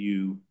for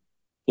you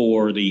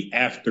for the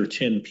after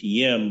 10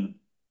 p.m.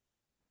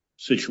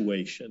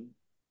 situation,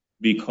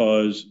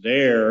 because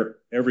there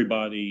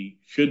everybody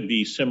should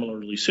be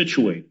similarly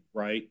situated,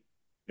 right?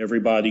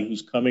 Everybody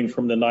who's coming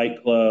from the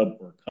nightclub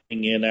or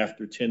coming in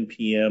after 10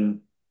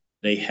 p.m.,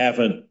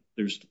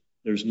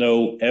 there's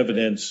no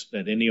evidence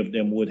that any of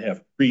them would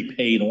have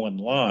prepaid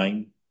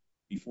online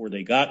before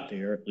they got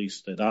there, at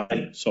least that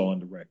I saw on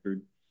the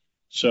record.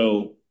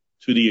 So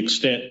to the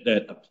extent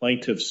that the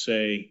plaintiffs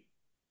say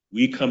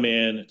We come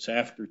in, it's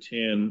after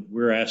 10,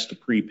 we're asked to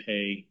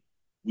prepay.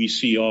 We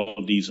see all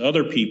of these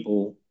other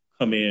people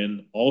come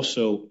in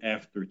also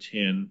after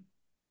 10.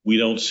 We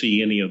don't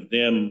see any of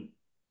them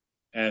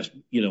as,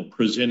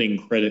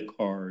 presenting credit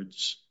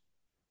cards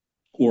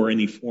or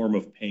any form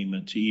of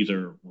payment to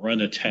either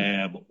run a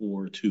tab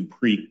or to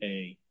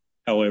prepay,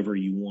 however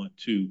you want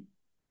to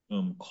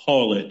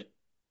call it.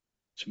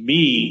 To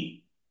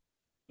me,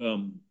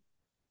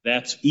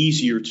 that's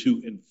easier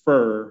to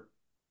infer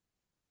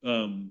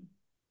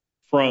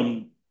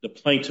from the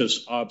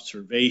plaintiff's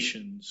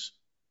observations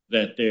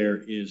that there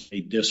is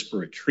a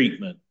disparate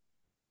treatment.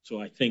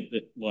 So I think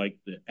that like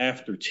the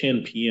after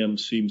 10 p.m.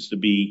 seems to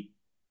be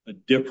a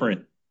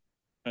different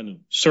kind of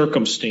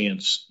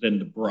circumstance than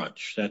the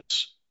brunch.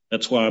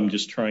 That's why I'm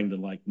just trying to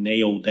like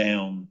nail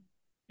down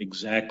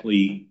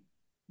exactly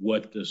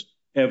what this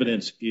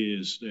evidence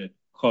is that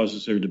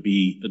causes there to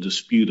be a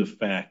dispute of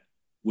fact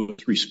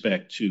with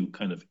respect to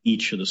kind of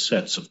each of the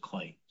sets of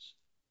claims.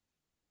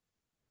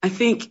 I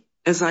think,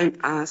 as I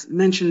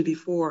mentioned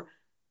before,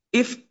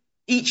 if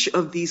each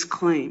of these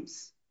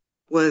claims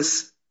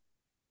was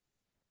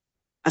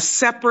a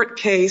separate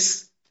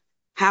case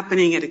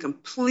happening at a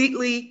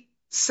completely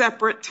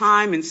separate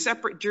time in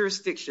separate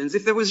jurisdictions,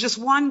 if there was just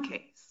one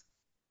case,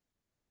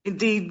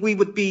 indeed, we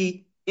would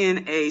be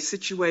in a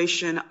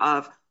situation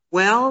of,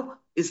 well,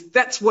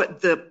 that's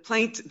what the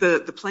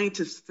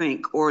plaintiffs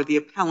think or the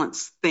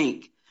appellants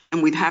think,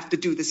 and we'd have to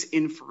do this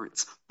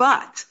inference.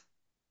 But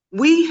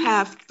we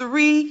have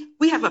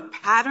a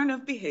pattern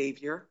of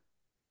behavior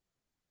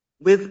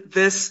with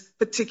this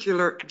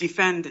particular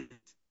defendant.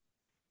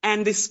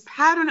 And this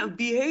pattern of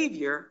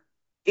behavior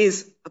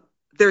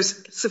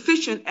there's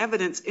sufficient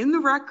evidence in the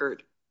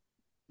record,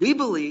 we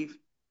believe,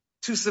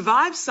 to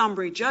survive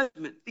summary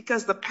judgment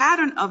because the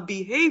pattern of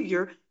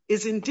behavior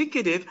is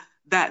indicative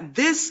that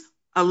this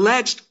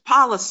alleged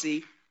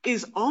policy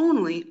is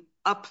only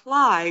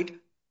applied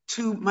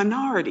to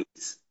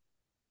minorities,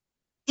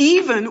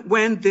 even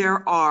when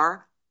there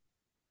are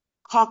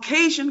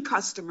Caucasian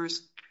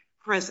customers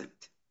present.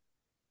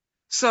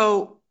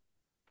 So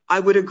I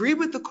would agree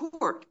with the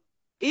court.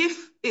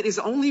 If it is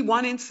only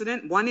one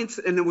incident,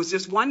 and it was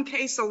just one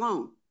case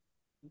alone.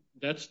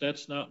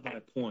 That's not my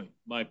point.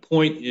 My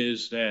point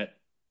is that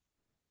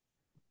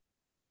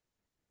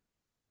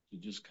to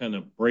just kind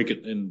of break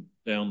it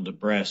down to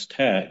brass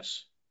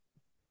tacks,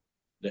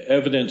 the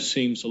evidence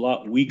seems a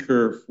lot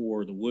weaker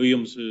for the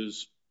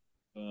Williamses'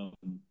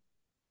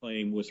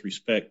 claim with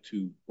respect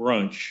to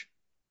brunch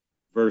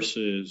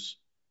versus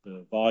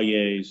the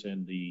Valles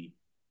and the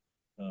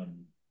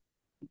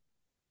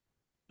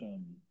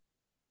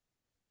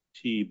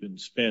Teague and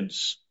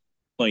Spence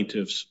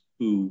plaintiffs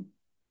who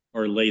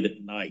are late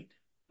at night.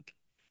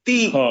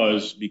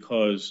 Because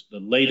the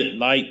late at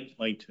night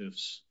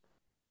plaintiffs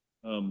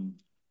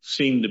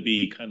seem to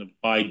be kind of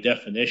by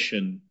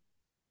definition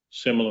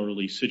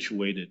similarly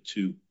situated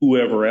to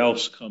whoever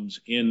else comes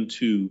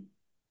into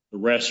the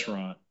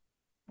restaurant,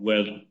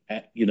 whether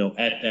at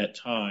that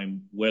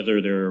time,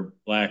 whether they're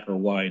black or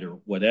white or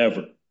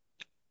whatever.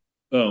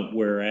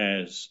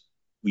 Whereas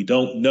we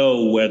don't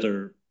know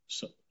whether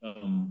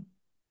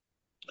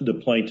the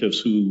plaintiffs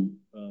who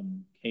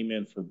came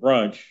in for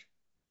brunch,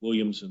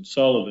 Williams and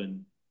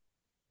Sullivan,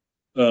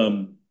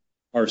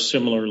 are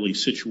similarly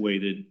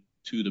situated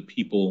to the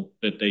people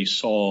that they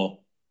saw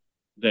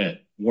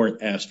that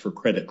weren't asked for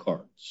credit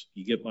cards.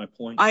 You get my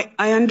point?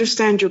 I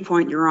understand your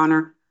point, Your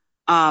Honor.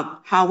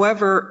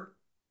 However,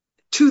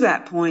 to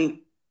that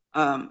point,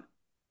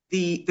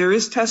 there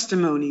is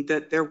testimony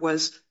that there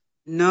was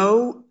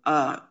no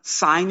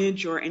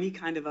signage or any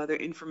kind of other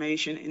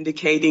information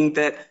indicating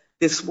that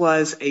this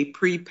was a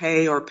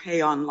prepay or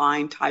pay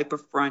online type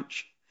of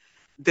brunch.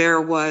 There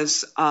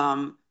was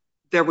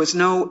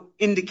no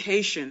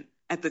indication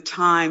at the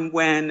time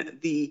when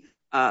the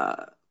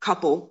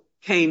couple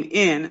came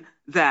in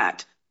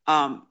that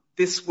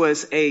this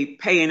was a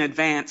pay in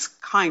advance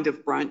kind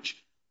of brunch.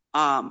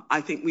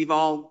 I think we've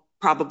all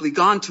probably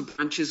gone to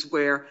brunches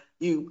where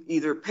you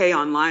either pay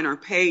online or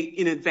pay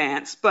in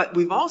advance, but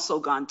we've also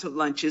gone to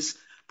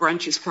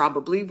brunches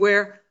probably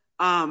where,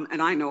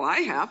 and I know I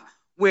have,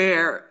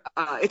 where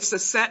it's a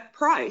set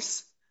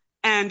price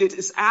and it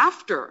is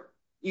after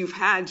you've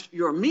had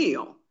your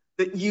meal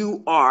that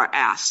you are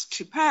asked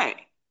to pay.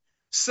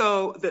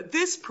 So that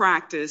this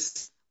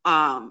practice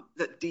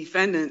that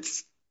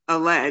defendants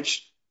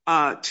allege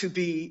to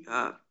be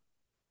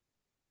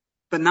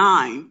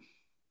benign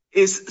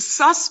is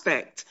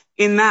suspect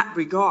in that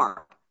regard.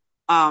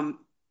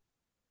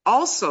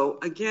 Also,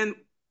 again,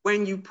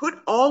 when you put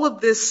all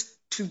of this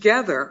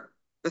together,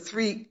 the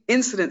three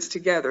incidents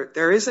together,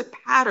 there is a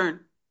pattern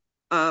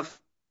of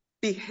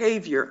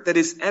behavior that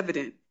is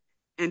evident.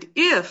 And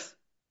if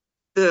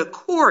the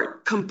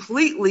court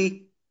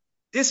completely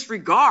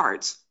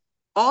disregards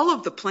all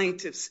of the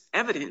plaintiff's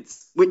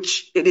evidence,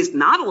 which it is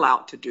not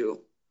allowed to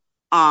do,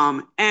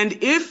 and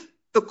if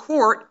the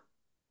court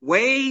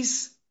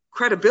weighs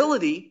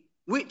credibility,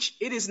 which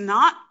it is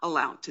not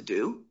allowed to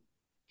do,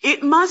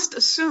 it must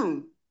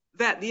assume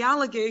that the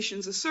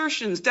allegations,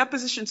 assertions,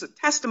 depositions of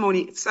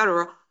testimony,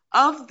 etc.,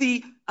 of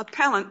the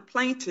appellant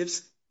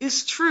plaintiffs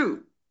is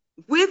true.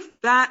 With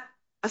that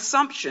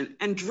assumption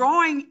and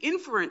drawing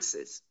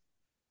inferences,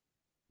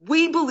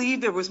 we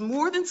believe there was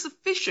more than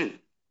sufficient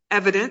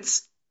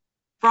evidence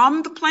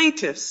from the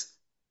plaintiffs'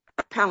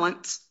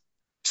 appellants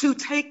to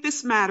take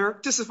this matter,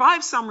 to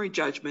survive summary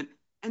judgment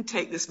and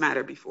take this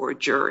matter before a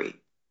jury.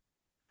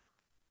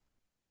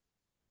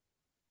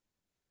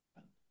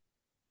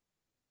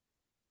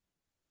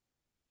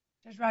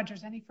 Judge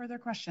Rogers, any further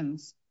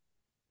questions?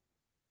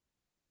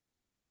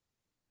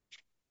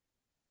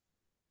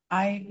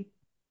 Did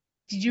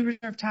you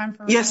reserve time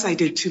for? Yes, I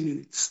did. 2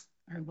 minutes.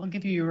 All right, we'll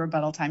give you your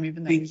rebuttal time,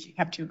 even though we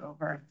kept you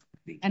over.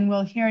 And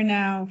we'll hear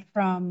now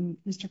from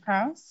Mr.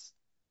 Krause.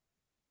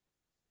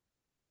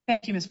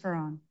 Thank you, Ms.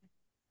 Ferron.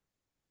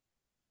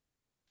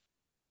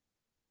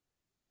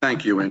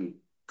 Thank you, and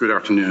good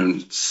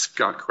afternoon.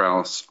 Scott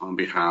Krause on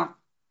behalf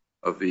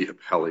of the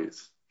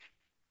appellees.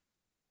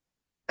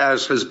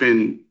 As has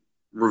been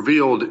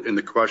revealed in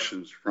the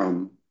questions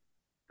from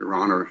Your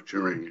Honor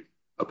during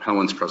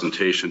appellant's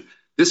presentation,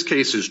 this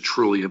case is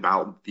truly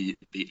about the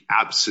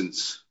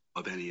absence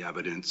of any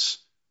evidence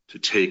to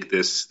take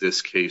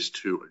this case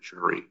to a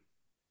jury.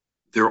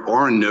 There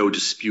are no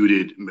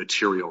disputed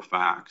material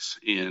facts,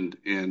 and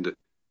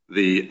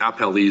the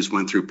appellees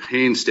went through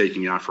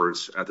painstaking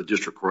efforts at the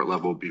district court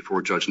level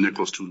before Judge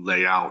Nichols to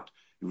lay out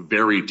a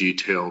very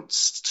detailed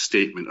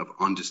statement of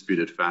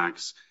undisputed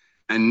facts,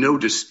 and no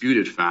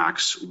disputed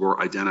facts were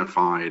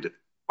identified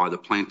by the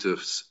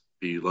plaintiffs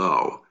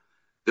below.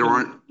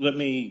 Let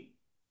me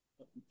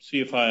see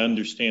if I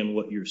understand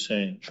what you're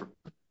saying. Sure.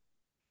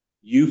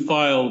 You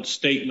filed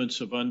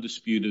statements of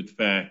undisputed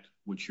fact,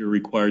 which you're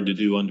required to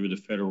do under the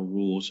federal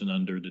rules and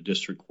under the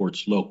district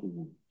court's local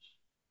rules.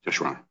 Yes,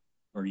 Your Honor.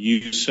 Are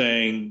you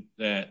saying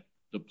that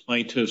the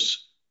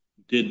plaintiffs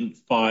didn't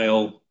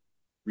file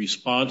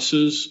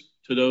responses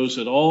to those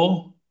at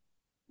all?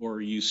 Or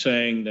are you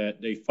saying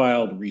that they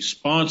filed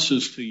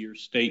responses to your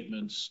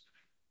statements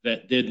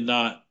that did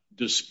not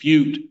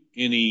dispute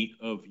any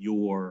of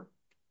your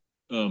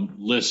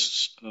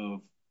lists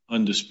of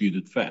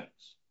undisputed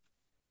facts?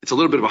 It's a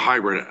little bit of a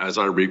hybrid, as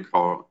I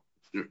recall,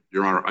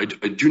 Your Honor. I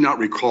do not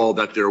recall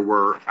that there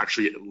were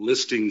actually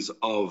listings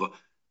of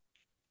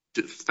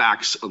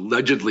facts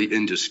allegedly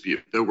in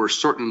dispute. There were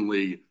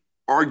certainly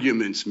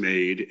arguments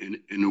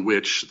made in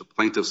which the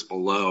plaintiffs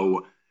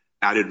below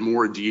added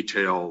more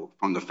detail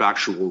from the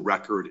factual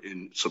record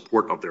in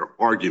support of their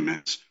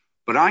arguments.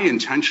 But I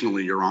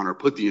intentionally, Your Honor,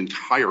 put the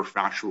entire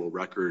factual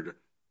record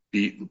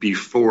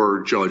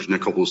before Judge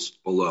Nichols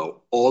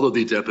below, all of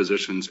the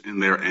depositions in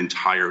their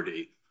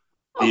entirety.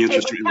 Okay,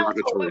 but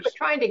counsel, we were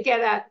trying to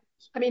get at,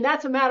 I mean,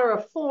 that's a matter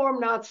of form,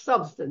 not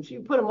substance.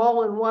 You put them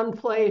all in one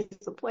place,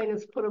 the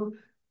plaintiffs put them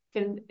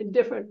in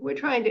different, we're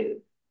trying to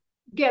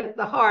get at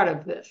the heart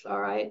of this, all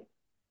right?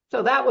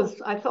 So that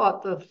was, I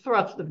thought, the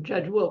thrust of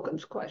Judge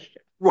Wilkins'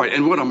 question. Right,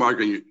 and what I'm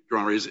arguing, Your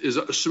Honor, is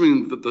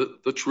assuming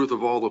the truth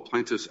of all the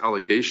plaintiffs'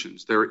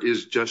 allegations. There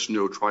is just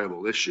no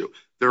triable issue.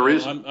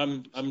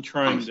 I'm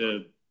trying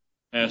to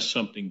ask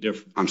something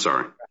different. I'm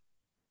sorry.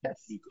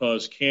 Yes.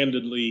 Because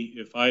candidly,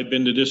 if I had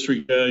been the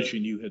district judge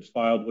and you had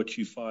filed what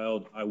you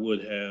filed, I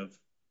would have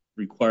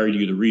required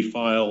you to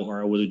refile,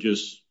 or I would have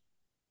just,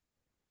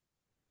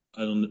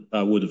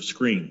 I would have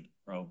screamed,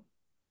 probably,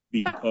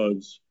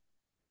 because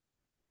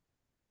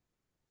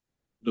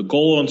the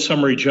goal on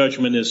summary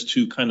judgment is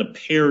to kind of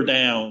pare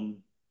down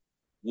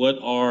what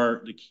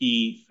are the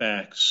key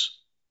facts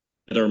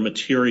that are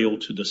material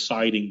to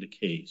deciding the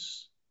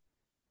case.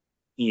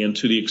 And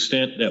to the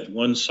extent that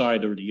one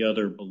side or the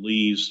other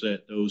believes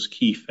that those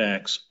key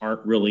facts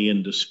aren't really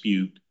in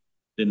dispute,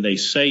 then they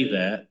say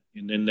that,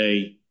 and then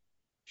they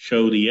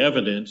show the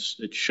evidence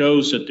that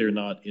shows that they're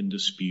not in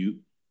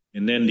dispute.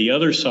 And then the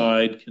other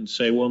side can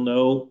say, well,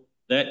 no,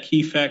 that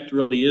key fact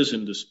really is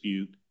in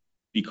dispute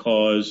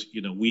because,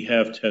 we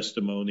have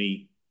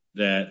testimony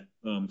that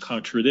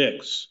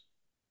contradicts,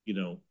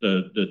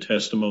 the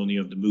testimony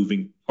of the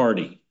moving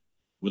party.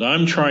 What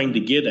I'm trying to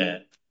get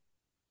at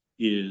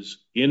is,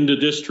 in the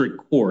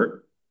district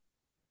court,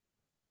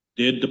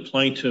 did the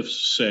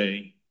plaintiffs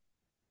say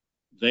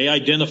they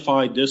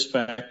identified this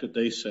fact that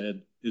they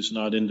said is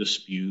not in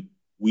dispute?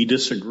 We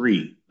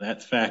disagree.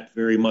 That fact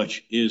very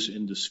much is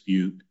in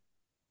dispute,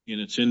 and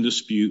it's in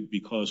dispute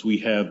because we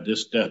have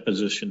this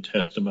deposition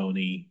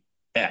testimony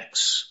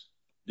X.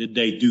 Did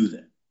they do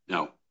that?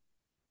 No,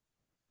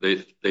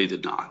 they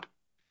did not.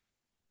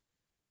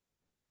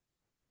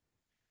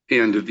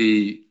 And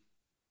the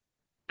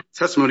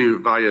testimony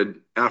via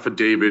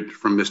affidavit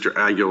from Mr.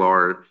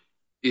 Aguilar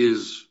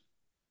is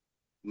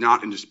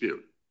not in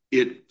dispute.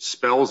 It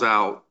spells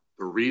out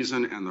the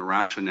reason and the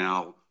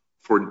rationale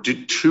for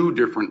two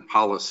different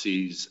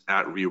policies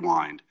at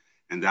Rewind.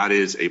 And that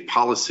is a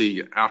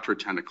policy after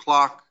 10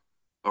 o'clock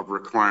of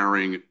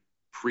requiring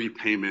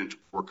prepayment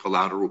or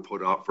collateral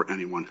put up for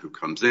anyone who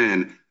comes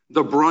in.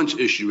 The brunch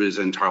issue is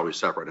entirely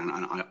separate. And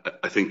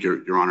I think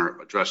Your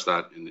Honor addressed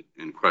that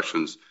in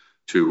questions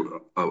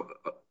to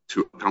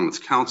appellant's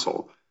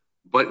counsel.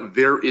 but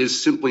there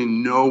is simply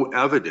no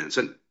evidence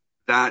and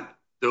that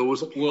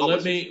those. Well,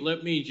 let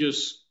me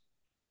just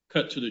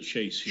cut to the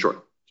chase here.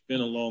 Sure. It's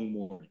been a long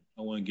morning.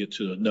 I want to get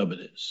to the nub of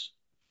this.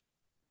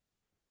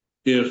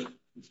 If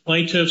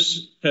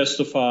plaintiffs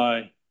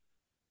testify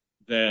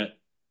that,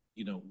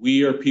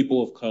 we are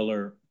people of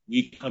color,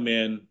 we come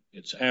in,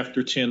 it's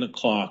after 10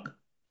 o'clock,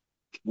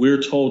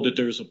 we're told that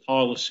there's a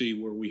policy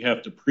where we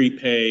have to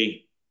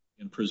prepay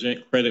and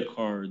present credit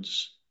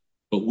cards,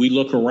 but we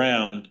look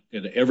around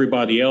at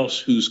everybody else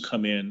who's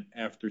come in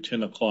after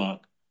 10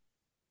 o'clock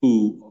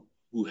who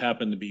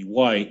happen to be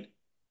white,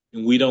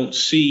 and we don't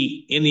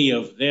see any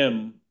of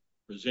them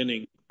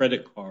presenting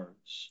credit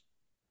cards.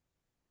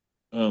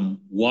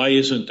 Why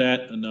isn't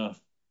that enough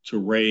to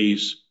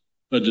raise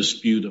a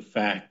dispute of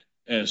fact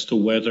as to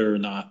whether or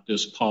not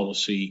this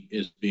policy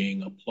is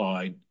being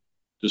applied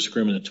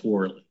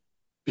discriminatorily?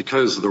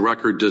 Because the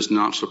record does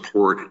not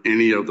support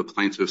any of the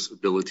plaintiff's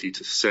ability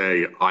to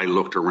say, I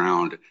looked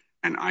around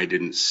and I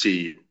didn't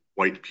see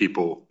white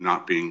people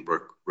not being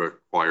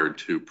required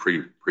to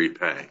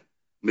prepay.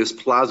 Ms.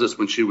 Plazas,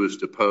 when she was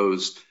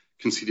deposed,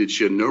 conceded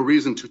she had no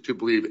reason to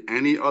believe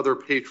any other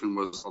patron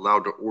was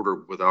allowed to order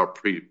without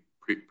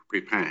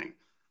prepaying.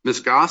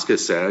 Ms. Goska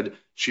said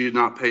she did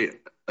not pay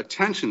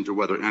attention to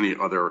whether any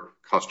other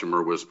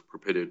customer was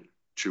permitted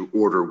to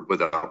order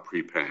without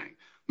prepaying.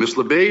 Ms.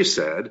 LeBay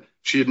said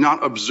she did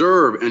not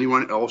observe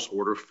anyone else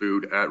order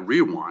food at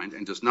Rewind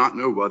and does not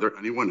know whether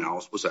anyone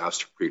else was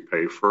asked to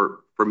prepay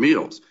for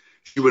meals.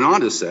 She went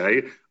on to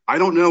say, I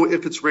don't know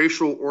if it's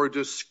racial or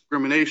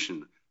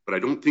discrimination, but I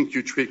don't think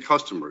you treat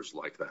customers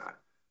like that.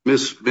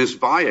 Ms.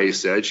 Valle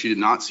said she did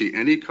not see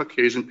any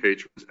Caucasian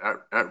patrons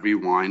at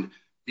Rewind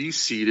be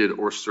seated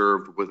or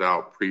served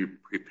without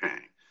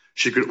prepaying.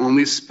 She could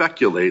only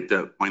speculate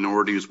that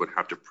minorities would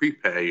have to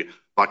prepay,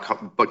 but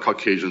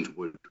Caucasians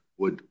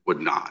would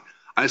not.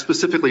 I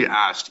specifically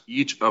asked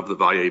each of the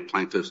Valle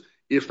plaintiffs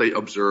if they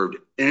observed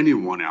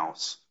anyone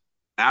else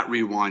at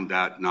Rewind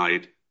that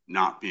night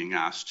not being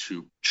asked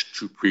to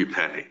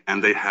prepay,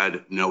 and they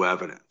had no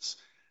evidence.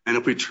 And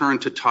if we turn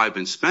to Tybe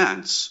and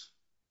Spence,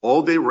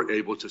 all they were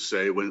able to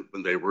say when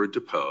they were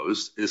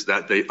deposed is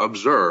that they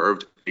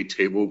observed a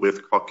table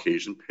with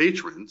Caucasian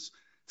patrons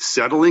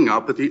settling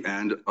up at the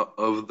end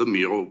of the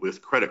meal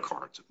with credit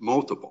cards,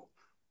 multiple.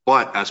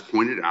 But as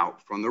pointed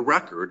out from the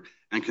record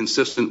and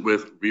consistent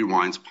with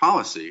Rewind's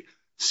policy,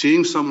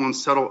 seeing someone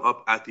settle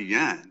up at the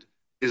end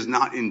is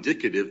not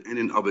indicative in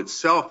and of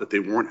itself that they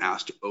weren't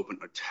asked to open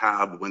a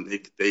tab when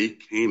they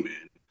came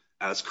in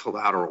as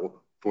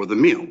collateral for the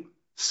meal.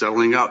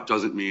 Settling up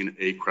doesn't mean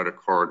a credit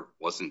card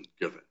wasn't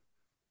given.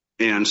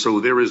 And so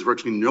there is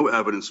virtually no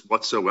evidence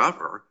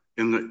whatsoever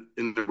in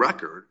the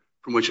record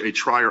from which a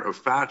trier of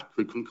fact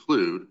could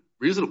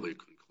reasonably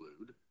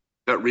conclude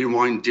that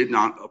Rewind did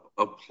not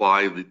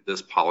apply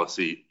this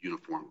policy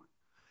uniformly.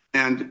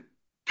 And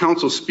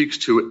counsel speaks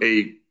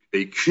to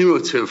a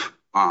cumulative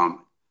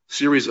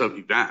series of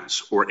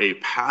events or a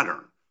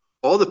pattern.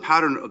 All the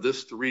pattern of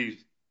this three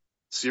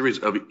series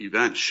of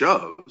events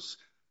shows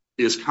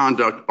is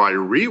conduct by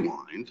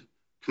Rewind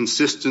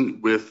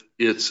consistent with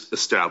its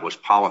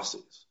established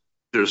policies.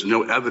 There's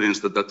no evidence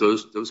that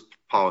those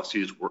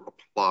policies were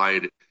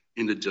applied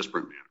in a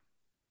disparate manner.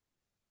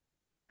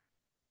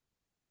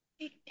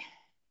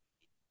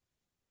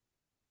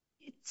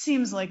 It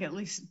seems like at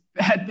least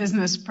bad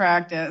business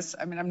practice.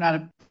 I mean, I'm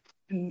not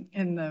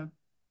in the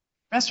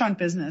restaurant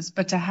business,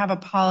 but to have a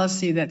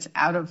policy that's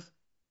out of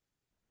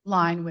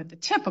line with the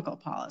typical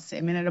policy.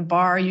 I mean, at a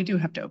bar, you do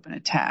have to open a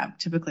tab.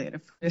 Typically at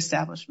an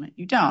establishment,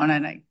 you don't.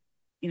 And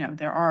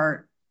there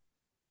are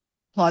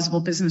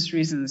plausible business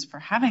reasons for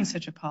having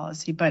such a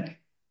policy, but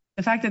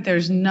the fact that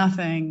there's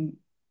nothing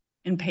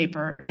in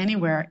paper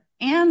anywhere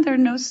and there are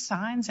no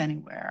signs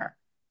anywhere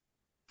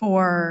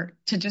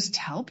to just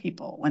tell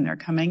people when they're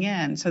coming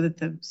in so that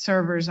the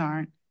servers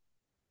aren't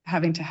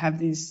having to have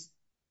these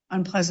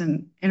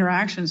unpleasant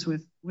interactions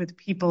with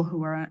people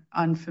who are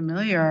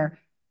unfamiliar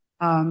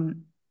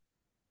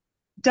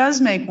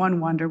does make one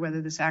wonder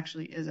whether this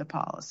actually is a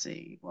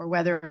policy or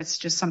whether it's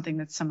just something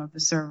that some of the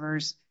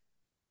servers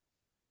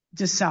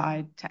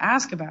decide to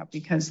ask about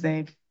because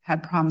they've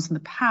had problems in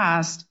the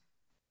past.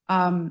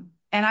 And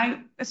I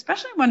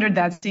especially wondered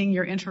that seeing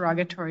your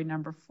interrogatory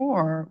number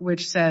 4,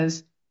 which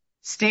says,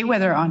 state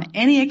whether on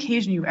any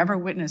occasion you ever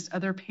witnessed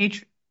other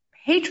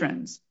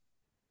patrons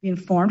be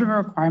informed of a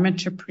requirement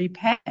to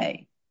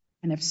prepay.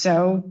 And if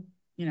so,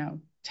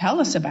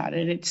 tell us about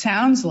it. It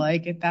sounds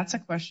like that's a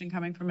question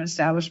coming from an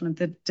establishment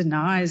that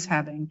denies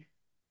having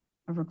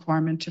a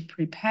requirement to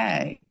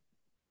prepay.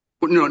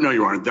 Well, no,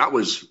 Your Honor. That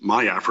was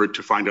my effort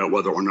to find out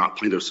whether or not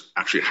plaintiffs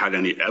actually had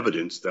any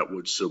evidence that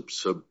would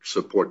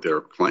support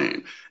their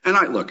claim. And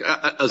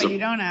but you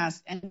don't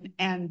ask.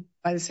 And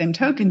by the same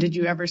token, did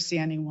you ever see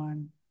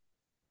anyone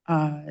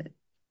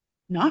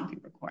not be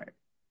required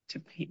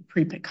to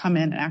prepay, come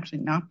in and actually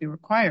not be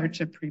required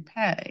to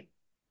prepay,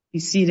 be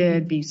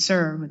seated, be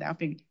served without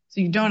being?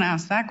 So you don't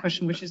ask that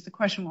question, which is the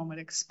question one would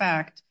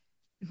expect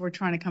if we're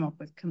trying to come up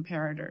with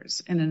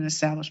comparators in an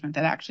establishment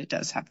that actually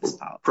does have this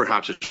policy?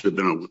 Perhaps it should have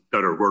been a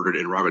better worded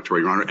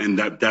interrogatory, Your Honor, and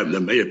that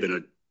may have been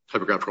a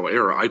typographical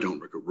error. I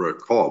don't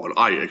recall, but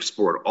I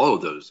explored all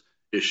of those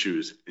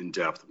issues in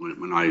depth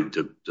when I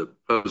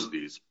deposed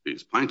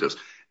these plaintiffs.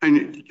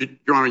 And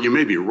Your Honor, you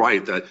may be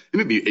right that it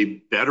may be a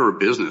better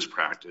business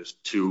practice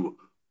to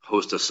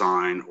post a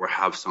sign or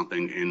have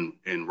something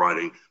in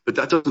writing, but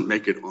that doesn't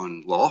make it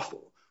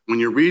unlawful. When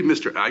you read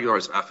Mr.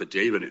 Aguilar's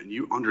affidavit and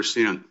you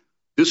understand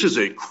this is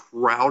a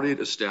crowded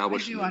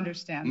establishment. I do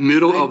understand.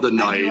 Middle of the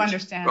night. I do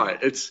understand.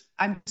 Right.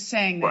 I'm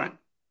saying that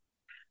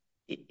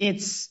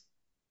it's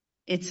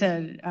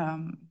an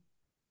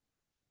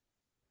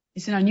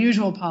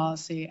unusual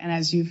policy, and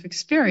as you've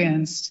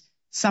experienced,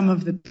 some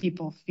of the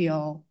people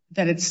feel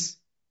that it's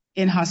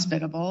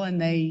inhospitable,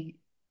 and they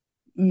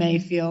may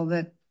feel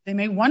that they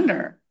may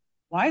wonder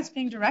why it's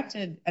being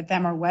directed at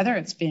them or whether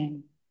it's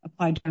being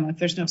applied to them. If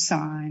there's no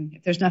sign,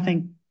 if there's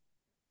nothing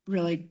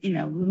really,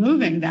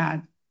 removing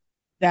that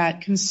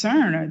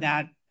concern or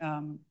that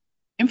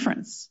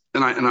inference.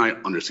 And I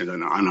understand that,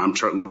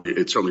 and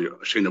it's certainly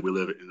a shame that we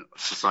live in a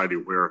society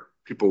where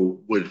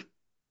people would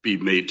be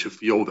made to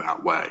feel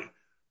that way.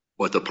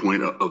 But the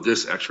point of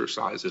this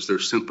exercise is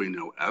there's simply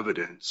no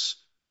evidence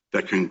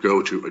that can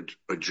go to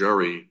a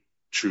jury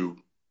to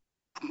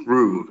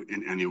prove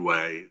in any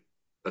way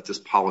that this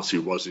policy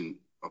wasn't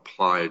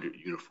applied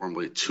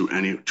uniformly to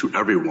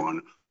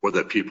everyone, or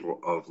that people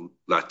of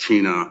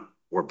Latina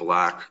or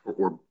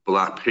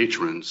Black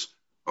patrons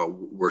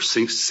were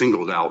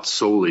singled out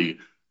solely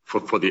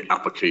for the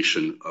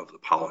application of the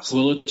policy.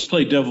 Well, let's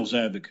play devil's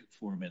advocate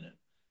for a minute.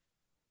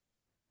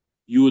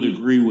 You would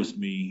agree with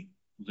me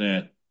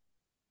that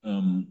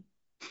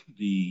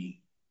the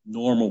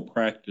normal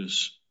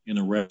practice in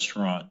a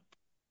restaurant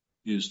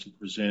is to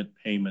present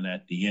payment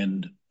at the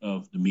end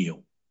of the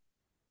meal,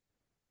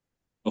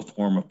 a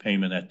form of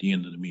payment at the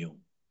end of the meal.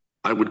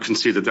 I would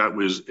concede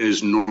that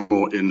is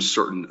normal in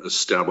certain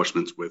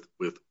establishments with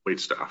wait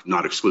staff,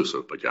 not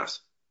exclusive, but yes.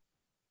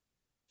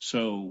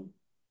 So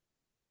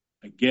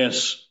I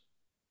guess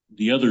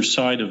the other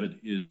side of it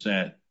is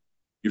that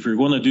if you're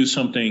going to do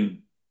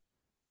something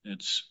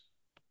that's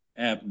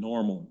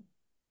abnormal,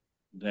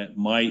 that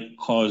might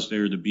cause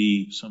there to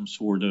be some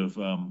sort of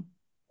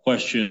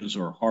questions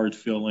or hard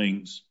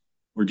feelings,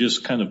 or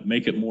just kind of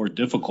make it more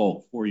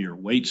difficult for your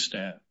wait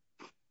staff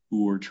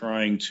who are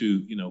trying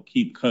to,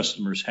 keep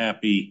customers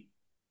happy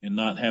and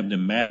not have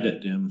them mad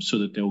at them, so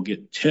that they'll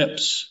get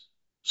tips,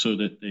 so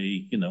that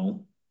they,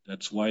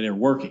 that's why they're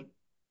working,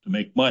 to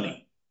make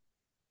money.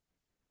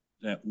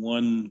 That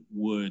one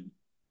would,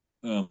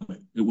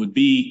 it would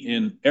be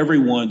in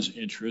everyone's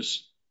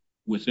interest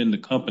within the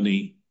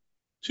company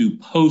to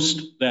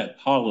post that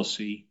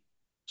policy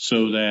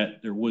so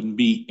that there wouldn't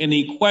be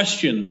any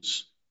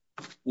questions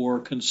or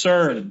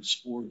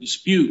concerns or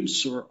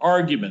disputes or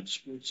arguments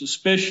or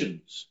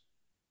suspicions,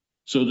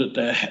 so that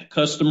the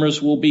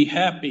customers will be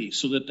happy,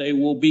 so that they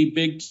will be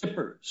big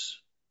tippers.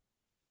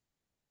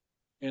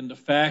 And the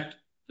fact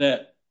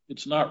that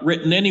it's not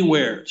written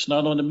anywhere, it's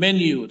not on the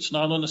menu, it's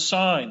not on the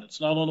sign,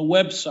 it's not on the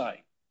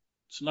website,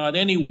 it's not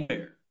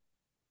anywhere.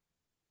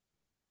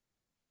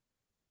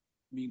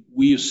 I mean,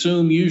 we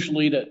assume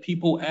usually that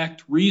people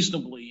act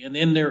reasonably and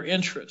in their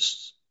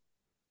interests.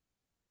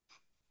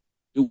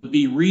 It would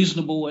be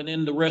reasonable and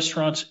in the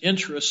restaurant's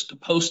interest to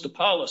post a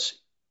policy.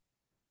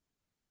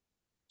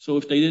 So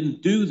if they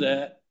didn't do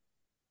that,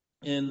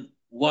 and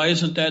why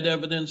isn't that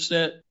evidence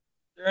that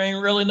there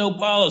ain't really no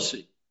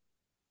policy?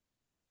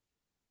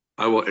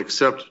 I will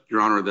accept,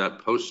 Your Honor, that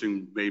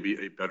posting may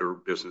be a better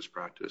business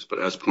practice, but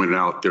as pointed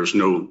out, there's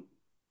no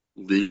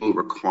legal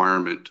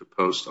requirement to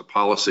post a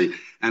policy.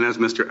 And as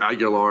Mr.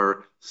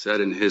 Aguilar said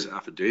in his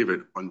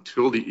affidavit,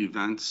 until the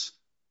events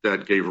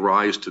that gave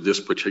rise to this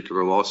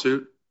particular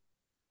lawsuit,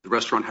 the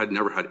restaurant had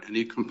never had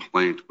any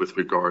complaint with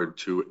regard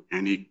to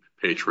any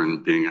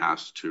patron being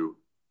asked to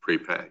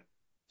prepay.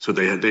 So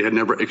they had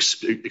never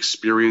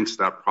experienced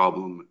that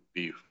problem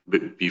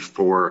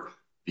before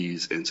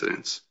these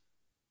incidents.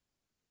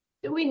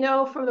 Do we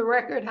know from the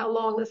record how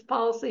long this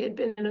policy had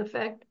been in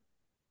effect?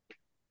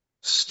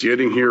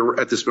 Standing here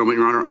at this moment,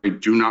 Your Honor, I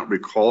do not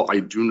recall.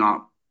 I do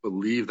not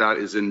believe that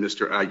is in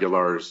Mr.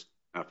 Aguilar's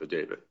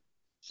affidavit.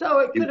 So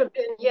it could have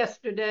been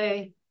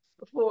yesterday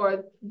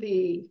before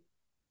these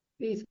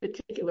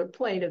particular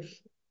plaintiffs,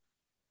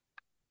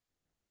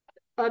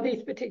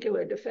 these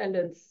particular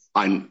defendants.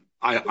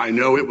 I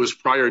know it was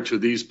prior to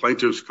these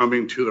plaintiffs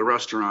coming to the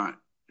restaurant,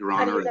 Your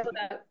Honor. How do you know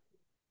that?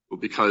 Well,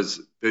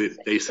 because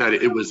they said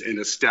it was an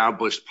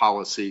established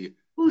policy.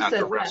 Who said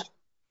that?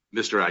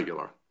 Mr.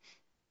 Aguilar.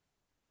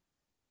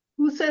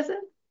 Who says it?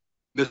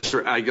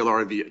 Mr.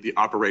 Aguilar, the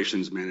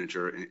operations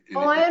manager.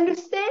 I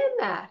understand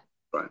that.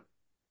 Right.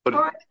 But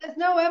all right, there's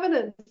no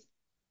evidence.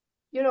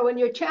 When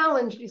you're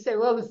challenged, you say,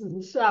 well, this is an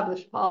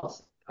established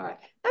policy. All right.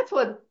 That's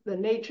what the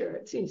nature,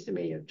 it seems to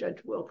me, of Judge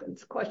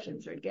Wilkins'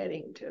 questions are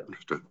getting to.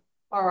 Understood.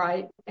 All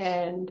right.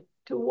 And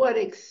to what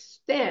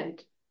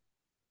extent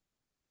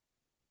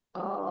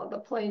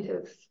the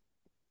plaintiffs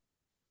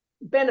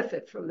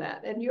benefit from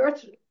that. And your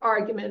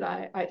argument,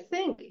 I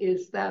think,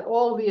 is that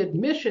all the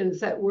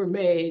admissions that were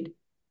made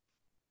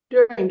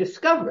during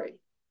discovery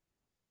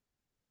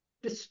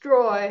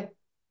destroy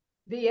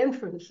the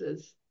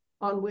inferences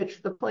on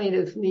which the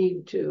plaintiffs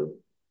need to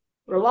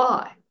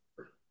rely.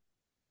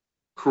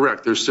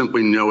 Correct. There's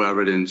simply no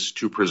evidence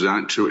to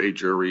present to a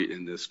jury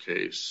in this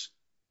case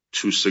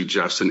to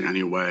suggest in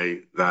any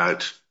way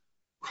that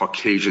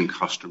Caucasian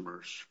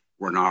customers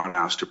were not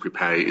asked to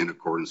prepay in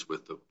accordance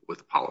with the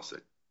policy.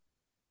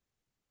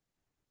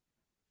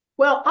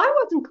 Well, I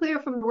wasn't clear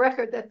from the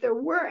record that there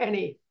were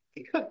any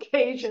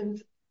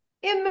Caucasians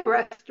in the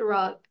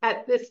restaurant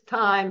at this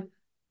time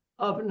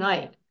of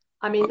night.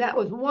 I mean, that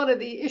was one of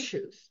the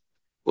issues.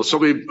 Well,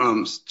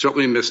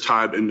 certainly Ms.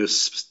 Tybe and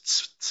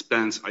Ms.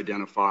 Spence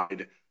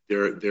identified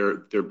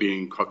there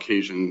being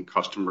Caucasian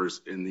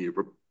customers in the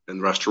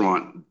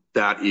restaurant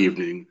that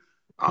evening.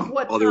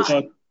 What others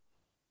time?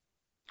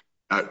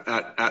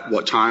 At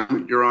what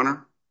time, Your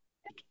Honor?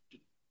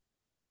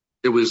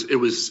 It was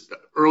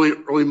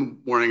early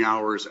morning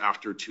hours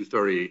after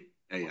 2:30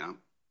 a.m.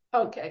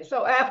 Okay,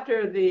 so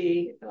after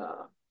the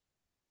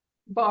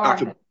bar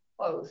had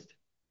closed.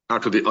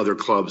 After the other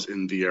clubs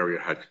in the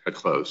area had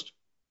closed.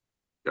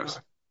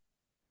 Yes.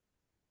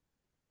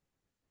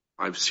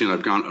 I've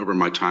gone over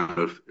my time.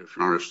 If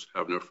Your Honors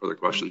have no further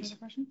questions.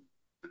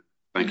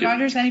 Thank you.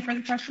 Rogers, any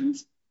further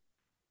questions?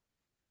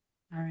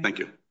 All right. Thank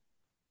you.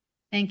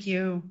 Thank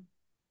you,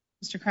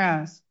 Mr.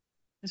 Krause.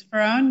 Ms.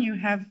 Ferron, you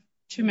have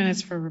 2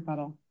 minutes for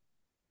rebuttal.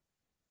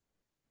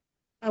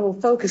 I will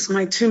focus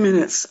my 2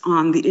 minutes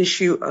on the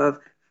issue of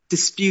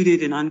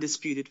disputed and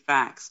undisputed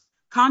facts.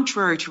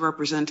 Contrary to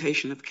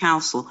representation of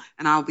counsel,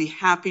 and I'll be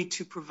happy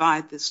to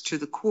provide this to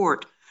the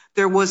court,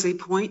 there was a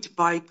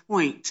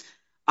point-by-point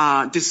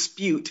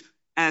dispute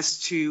as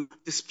to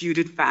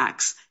disputed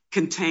facts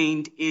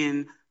contained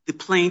in the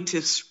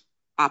plaintiff's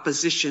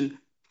opposition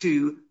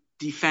to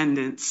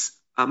defendant's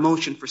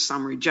motion for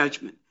summary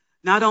judgment.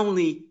 Not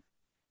only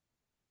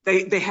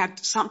they had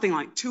something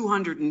like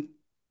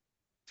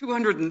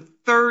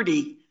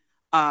 230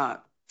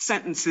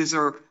 sentences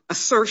or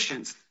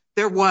assertions.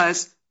 There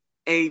was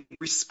a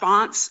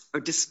response or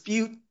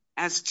dispute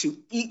as to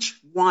each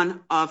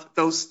one of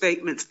those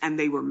statements, and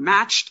they were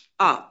matched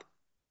up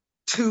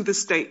to the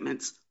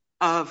statements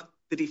of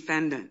the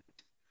defendant.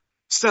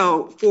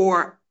 So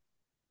for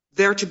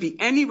there to be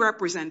any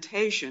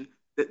representation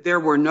that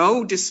there were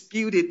no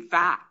disputed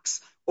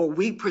facts or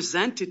we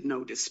presented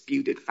no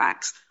disputed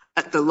facts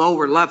at the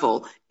lower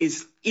level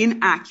is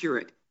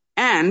inaccurate.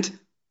 And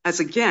as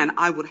again,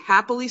 I would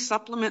happily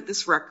supplement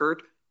this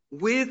record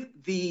with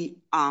the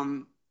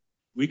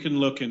we can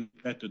look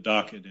at the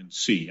docket and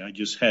see. I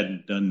just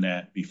hadn't done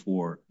that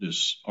before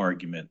this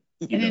argument.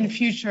 And in the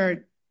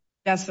future,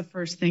 that's the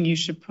first thing you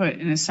should put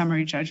in a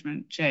summary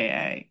judgment,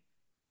 JA.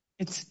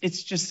 It's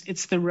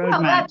the roadmap.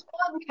 Well, that's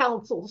one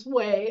counsel's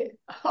way.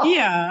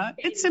 Yeah,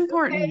 it's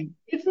important. Okay?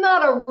 It's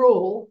not a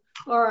rule,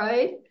 all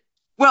right?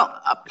 Well,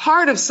 a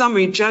part of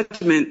summary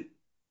judgment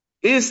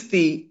is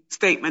the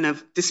statement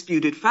of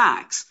disputed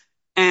facts.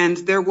 And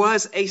there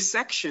was a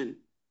section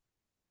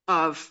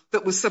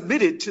that was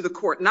submitted to the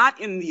court, not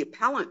in the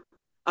appellant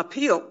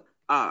appeal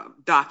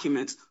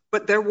documents,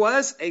 but there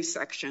was a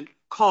section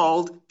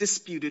called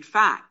disputed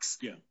facts.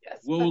 Yeah,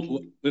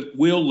 we'll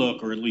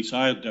look, or at least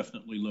I'll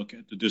definitely look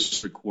at the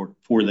district court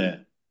for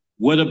that.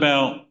 What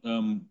about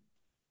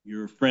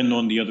your friend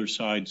on the other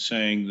side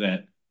saying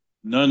that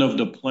none of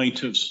the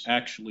plaintiffs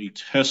actually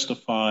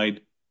testified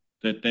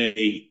that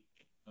they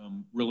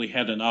really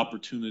had an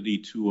opportunity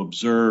to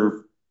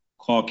observe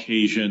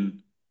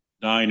Caucasian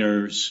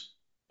diners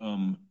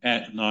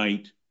at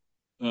night,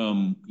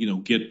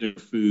 get their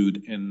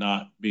food and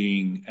not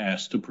being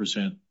asked to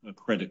present a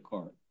credit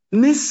card?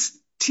 Ms.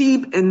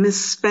 Teague and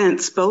Ms.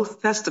 Spence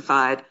both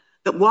testified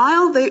that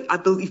while I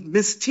believe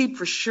Ms. Teague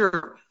for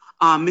sure,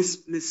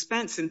 Ms.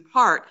 Spence in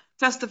part,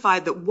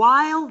 testified that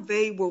while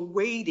they were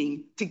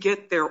waiting to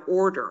get their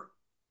order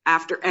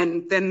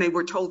and then they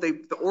were told the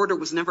order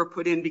was never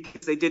put in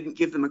because they didn't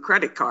give them a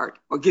credit card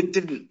or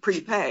didn't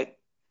prepay,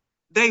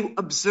 they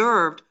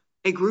observed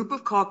a group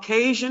of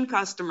Caucasian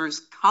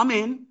customers come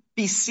in,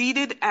 be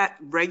seated at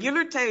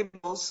regular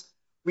tables,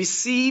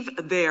 receive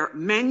their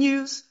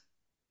menus,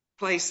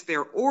 place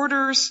their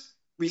orders,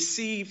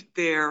 receive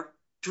their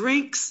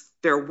drinks,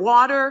 their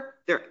water,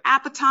 their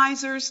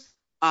appetizers,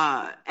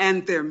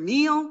 and their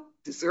meal,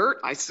 dessert,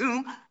 I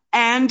assume,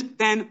 and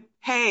then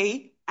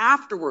pay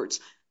afterwards.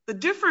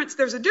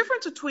 There's a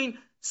difference between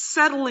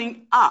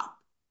settling up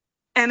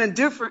and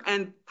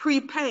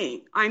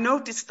prepaying. I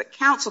noticed that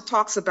counsel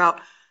talks about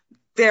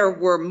there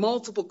were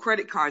multiple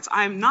credit cards.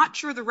 I'm not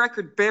sure the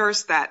record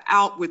bears that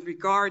out with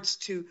regards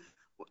to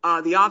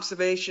the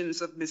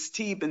observations of Ms.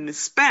 Teague and Ms.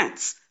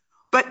 Spence.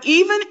 But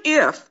even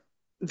if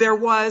there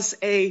was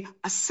a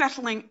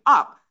settling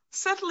up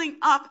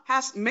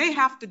may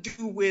have to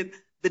do with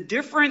the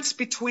difference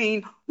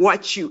between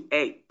what you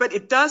ate. But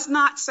it does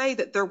not say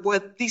that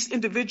these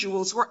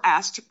individuals were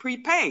asked to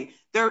prepay.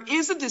 There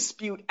is a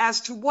dispute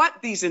as to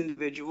what these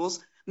individuals,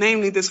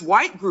 namely this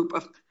white group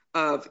of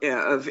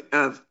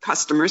of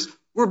customers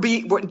were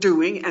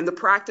doing and the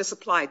practice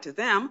applied to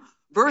them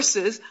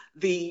versus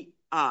the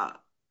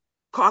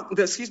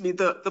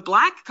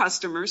Black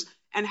customers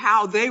and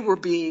how they were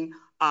being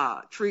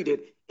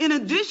treated. In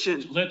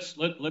addition,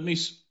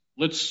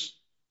 let's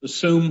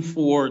assume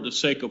for the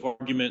sake of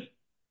argument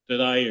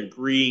that I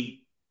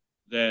agree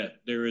that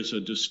there is a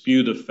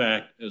dispute of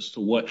fact as to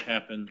what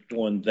happened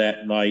on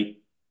that night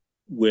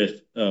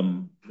with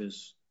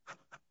Ms.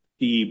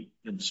 Peeb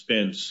and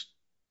Spence,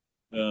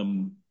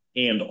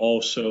 and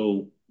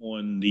also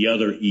on the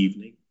other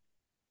evening.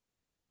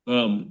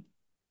 Can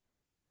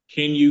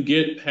you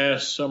get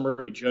past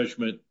summary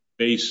judgment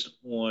based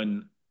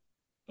on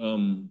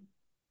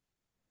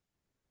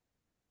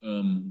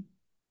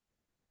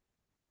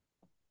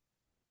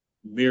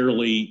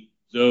merely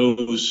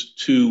those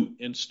two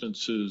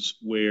instances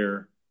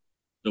where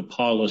the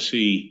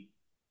policy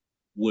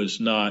was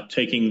not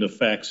taking the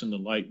facts in the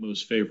light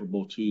most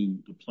favorable to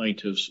the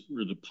plaintiffs,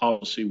 where the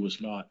policy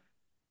was not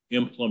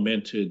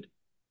implemented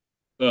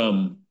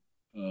fairly,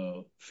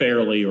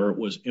 or it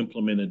was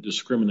implemented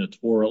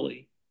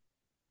discriminatorily?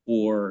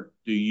 Or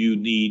do you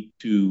need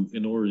to,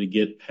 in order to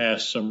get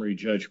past summary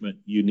judgment,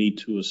 you need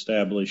to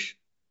establish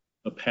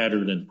a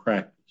pattern in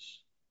practice?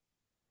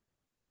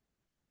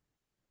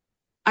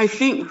 I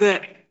think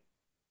that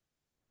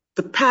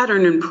the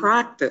pattern in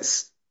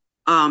practice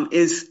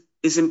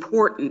is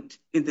important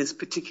in this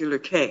particular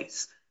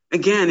case.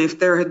 Again, if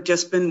there had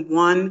just been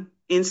one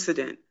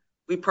incident,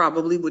 we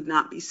probably would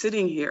not be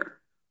sitting here.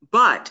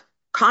 But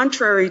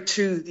contrary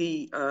to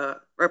the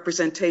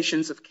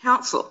representations of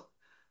counsel,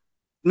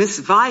 Ms.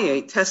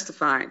 Valle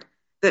testified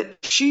that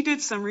she did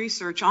some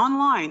research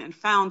online and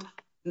found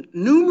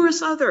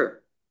numerous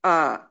other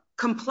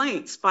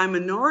complaints by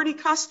minority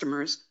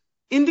customers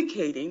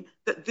indicating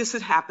that this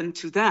had happened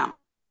to them.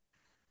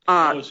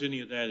 How is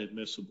any of that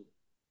admissible?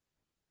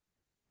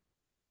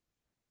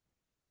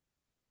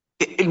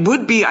 It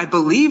would be, I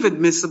believe,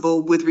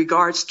 admissible with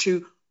regards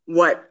to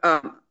what,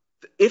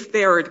 if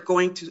they are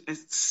going to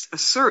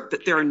assert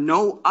that there are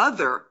no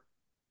other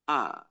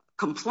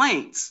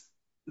complaints,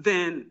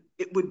 then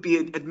it would be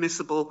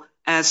admissible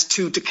as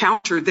to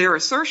counter their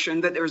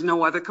assertion that there's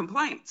no other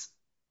complaints.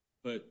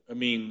 But I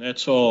mean,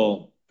 that's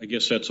all, I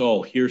guess that's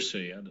all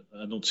hearsay.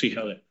 I don't see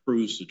how that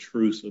proves the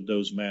truth of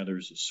those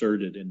matters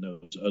asserted in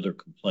those other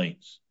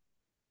complaints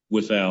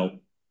without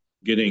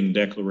getting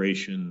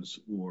declarations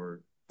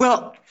or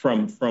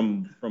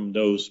from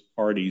those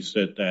parties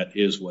that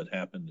is what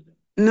happened.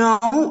 No,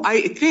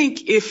 I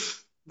think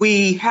if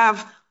we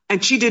have,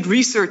 and she did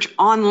research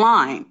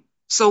online,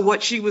 so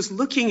what she was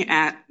looking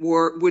at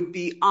would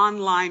be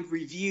online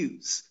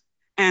reviews.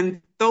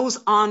 And those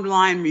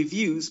online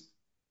reviews,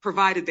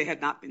 provided they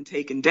had not been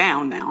taken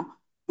down now,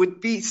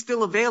 would be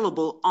still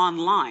available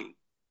online.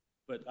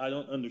 But I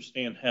don't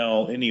understand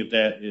how any of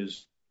that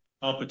is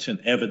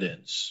competent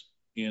evidence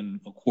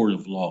in a court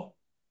of law.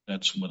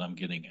 That's what I'm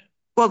getting at.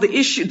 Well,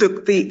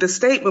 the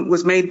statement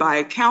was made by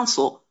a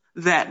counsel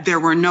that there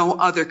were no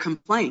other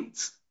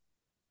complaints.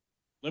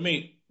 Let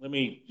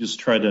me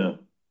just try to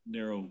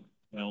narrow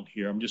down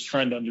here. I'm just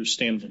trying to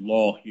understand the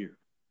law here.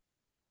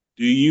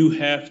 Do you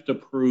have to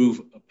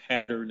prove a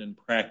pattern and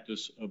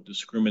practice of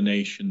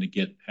discrimination to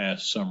get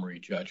past summary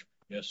judgment?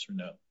 Yes or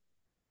no?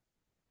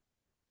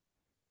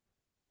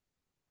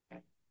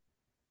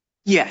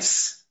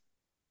 Yes.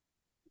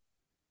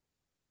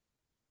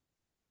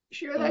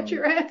 Sure, that's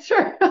your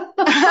answer.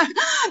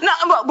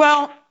 No,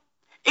 well,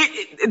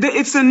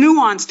 it's a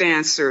nuanced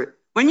answer.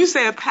 When you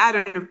say a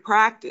pattern of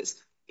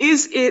practice,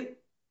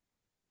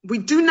 we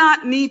do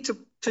not need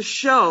to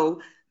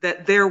show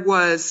that there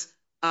was,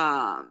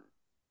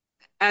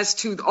 as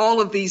to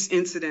all of these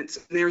incidents,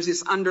 there's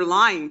this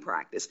underlying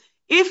practice.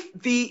 If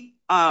the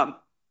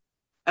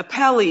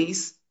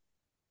appellees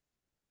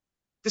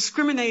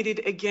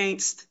discriminated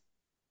against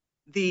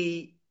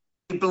the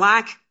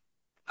Black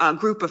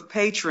group of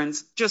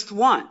patrons just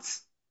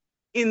once,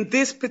 in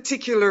this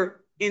particular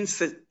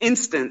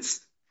instance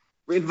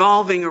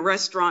involving a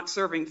restaurant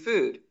serving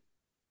food,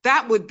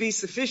 that would be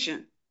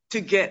sufficient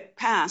to get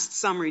past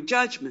summary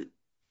judgment.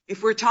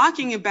 If we're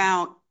talking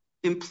about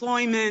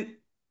employment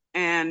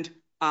and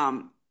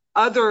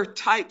other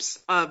types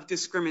of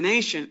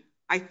discrimination,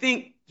 I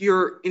think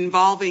you're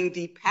involving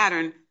the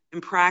pattern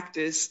and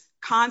practice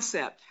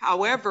concept.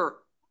 However,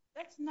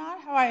 that's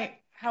not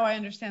how I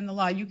understand the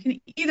law. You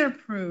can either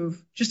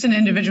prove just an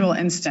individual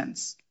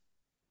instance,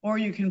 or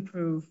you can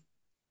prove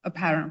a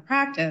pattern of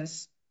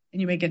practice and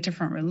you may get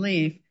different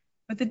relief.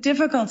 But the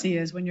difficulty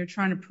is when you're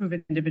trying to prove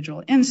an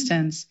individual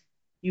instance,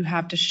 you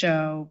have to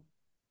show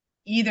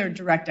either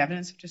direct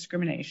evidence of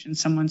discrimination,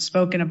 someone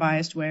spoke in a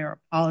biased way, or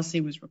a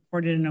policy was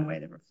reported in a way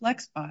that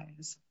reflects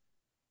bias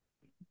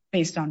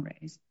based on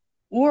race,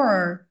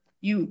 or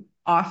you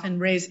often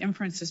raise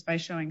inferences by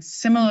showing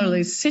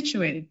similarly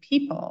situated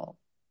people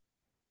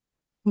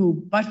who,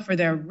 but for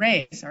their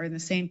race, are in the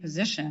same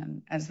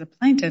position as the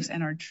plaintiffs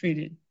and are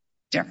treated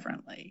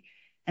differently.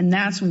 And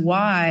that's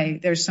why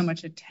there's so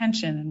much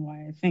attention, and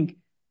why I think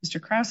Mr.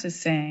 Krause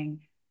is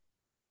saying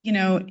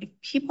if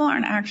people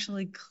aren't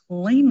actually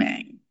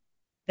claiming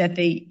that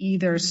they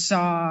either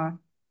saw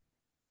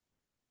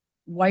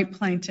white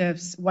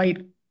plaintiffs,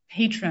 white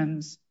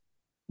patrons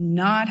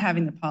not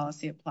having the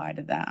policy apply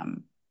to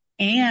them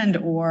and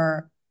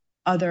or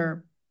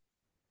other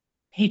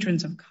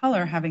patrons of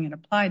color having it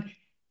applied,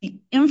 the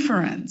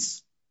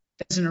inference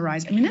doesn't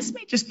arise. I mean, this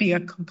may just be a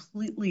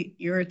completely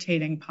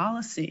irritating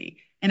policy.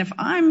 And if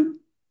I'm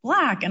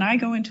Black and I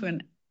go into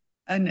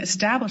an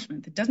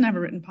establishment that doesn't have a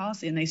written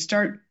policy and they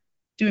start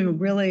doing a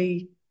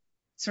really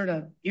sort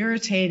of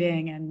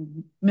irritating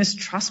and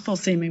mistrustful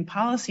seeming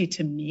policy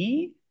to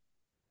me,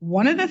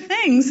 one of the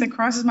things that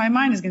crosses my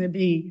mind is going to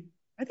be,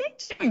 are they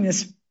doing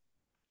this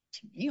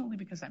to me only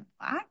because I'm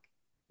Black?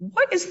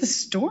 What is the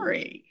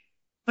story?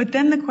 But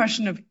then the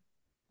question of,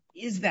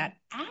 is that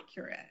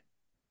accurate?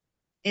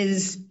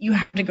 Is you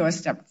have to go a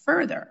step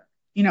further.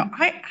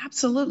 I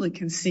absolutely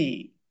can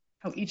see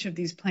how each of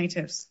these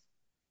plaintiffs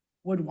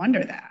would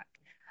wonder that.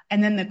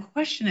 And then the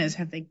question is,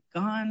 have they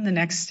gone the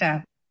next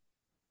step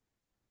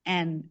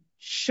and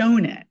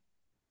shown it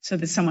so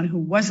that someone who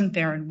wasn't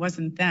there and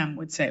wasn't them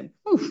would say,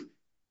 whew,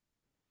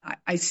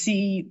 I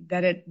see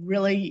that it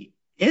really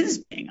is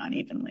being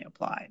unevenly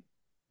applied.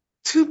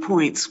 2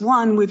 points.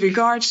 One, with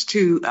regards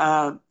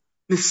to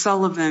Ms.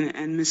 Sullivan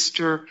and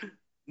Mr.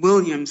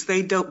 Williams,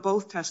 they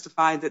both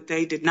testified that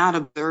they did not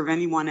observe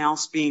anyone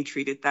else being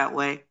treated that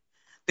way.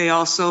 They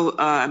also,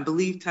 I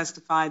believe,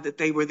 testified that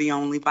they were the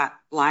only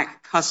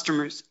Black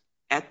customers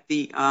at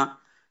the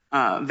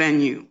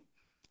venue.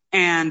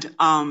 And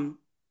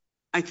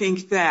I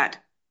think that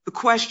the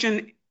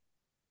question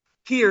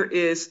here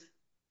is,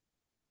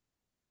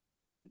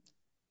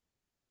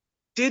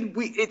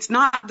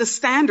 the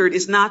standard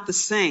is not the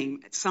same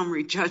at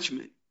summary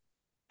judgment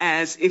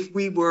as if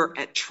we were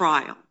at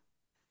trial.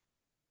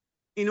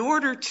 In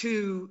order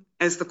to,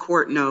 as the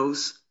court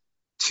knows,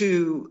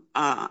 to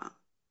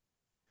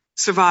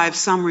survive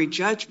summary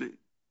judgment,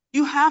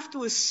 you have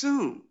to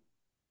assume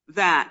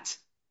that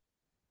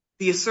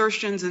the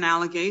assertions and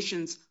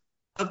allegations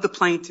of the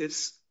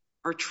plaintiffs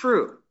are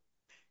true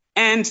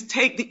and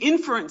take the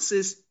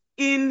inferences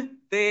in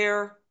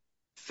their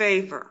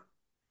favor.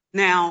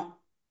 Now,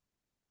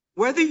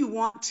 whether you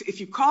want to,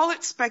 if you call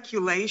it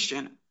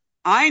speculation,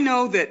 I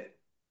know that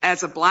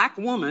as a Black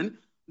woman,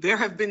 there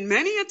have been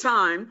many a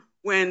time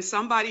when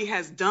somebody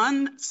has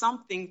done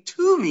something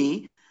to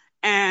me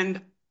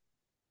and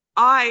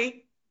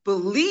I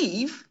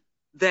believe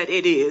that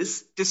it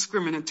is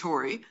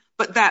discriminatory,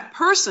 but that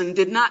person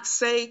did not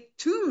say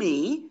to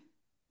me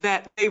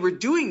that they were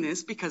doing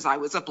this because I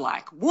was a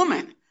Black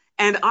woman.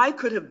 And I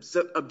could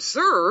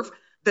observe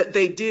that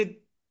they did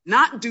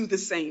not do the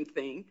same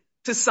thing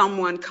to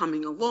someone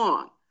coming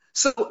along.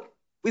 So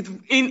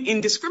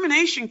in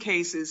discrimination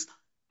cases,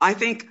 I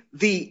think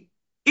the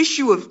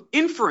issue of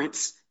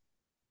inference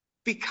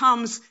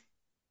becomes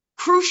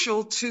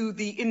crucial to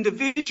the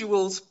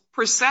individual's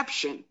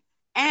perception.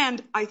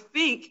 And I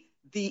think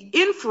the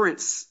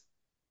inference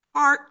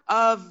part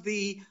of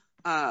the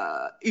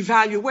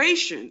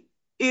evaluation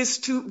is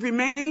to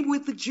remain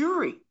with the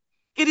jury.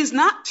 It is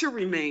not to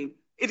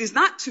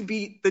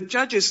be the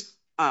judge's.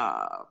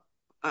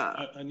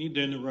 I need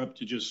to interrupt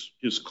to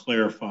just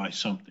clarify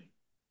something.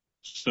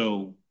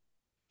 So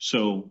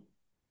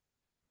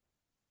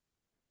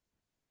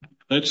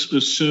let's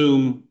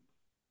assume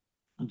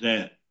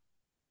that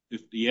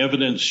if the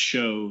evidence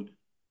showed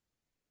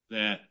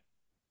that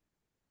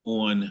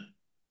on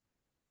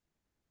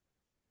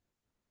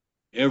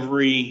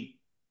every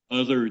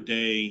other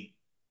day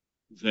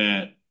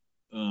that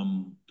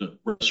the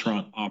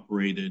restaurant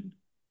operated,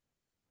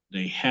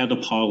 they had a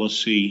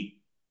policy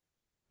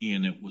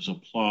and it was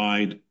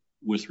applied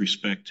with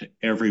respect to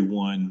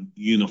everyone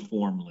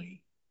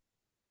uniformly.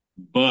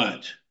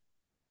 But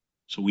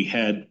so we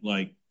had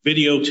like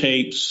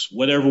videotapes,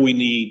 whatever we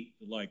need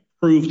to like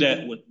prove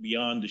that with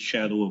beyond the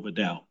shadow of a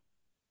doubt.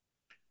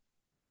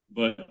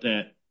 But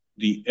that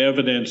the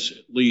evidence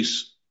at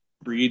least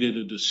created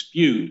a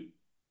dispute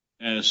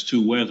as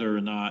to whether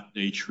or not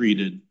they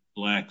treated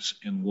Blacks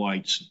and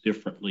whites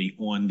differently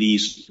on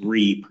these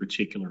three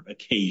particular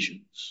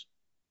occasions.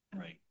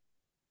 Right.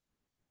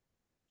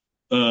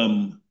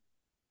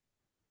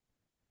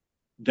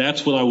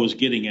 That's what I was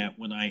getting at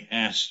when I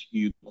asked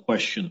you the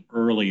question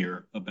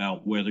earlier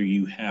about whether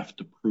you have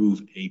to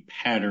prove a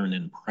pattern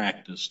in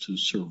practice to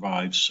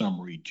survive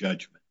summary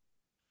judgment.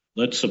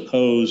 Let's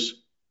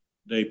suppose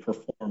they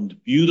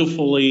performed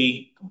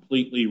beautifully,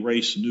 completely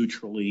race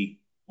neutrally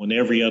on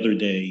every other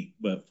day,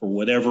 but for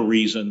whatever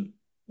reason,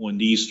 on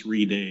these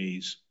 3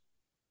 days,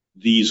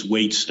 these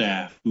wait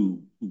staff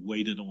who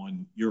waited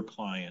on your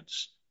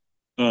clients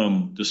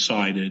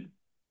decided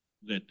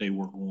that they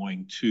were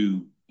going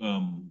to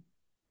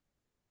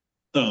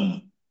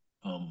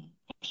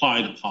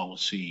apply the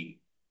policy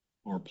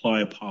or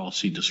apply a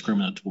policy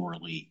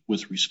discriminatorily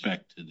with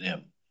respect to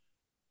them.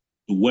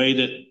 The way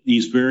that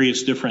these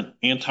various different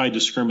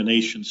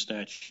anti-discrimination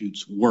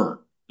statutes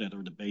work that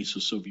are the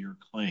basis of your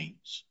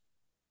claims,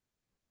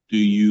 do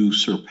you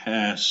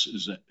surpass,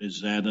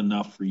 is that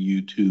enough for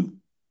you to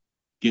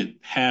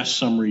get past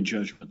summary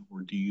judgment,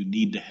 or do you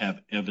need to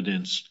have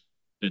evidence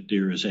that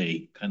there is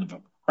a kind of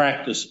a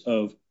practice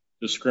of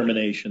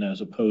discrimination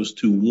as opposed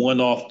to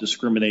one-off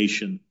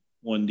discrimination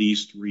on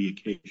these three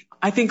occasions?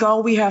 I think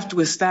all we have to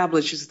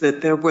establish is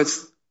that there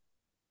was,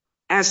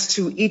 as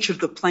to each of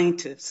the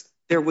plaintiffs,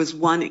 there was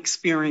one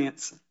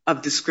experience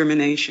of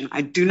discrimination.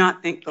 I do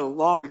not think the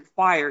law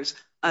requires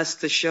us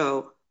to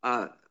show,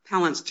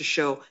 appellants to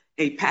show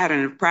a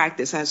pattern of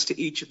practice as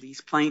to each of these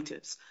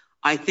plaintiffs.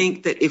 I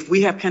think that if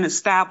we can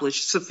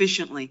establish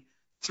sufficiently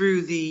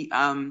through the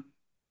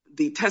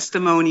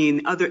testimony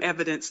and other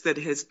evidence that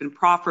has been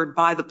proffered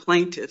by the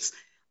plaintiffs,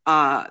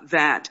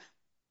 that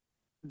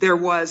there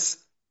was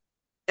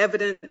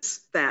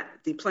evidence that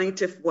the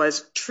plaintiff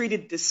was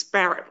treated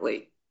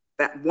disparately,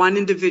 that one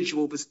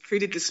individual was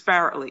treated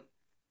disparately,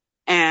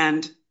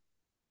 and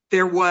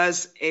there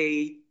was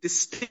a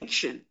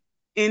distinction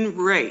in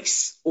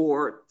race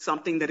or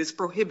something that is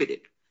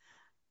prohibited,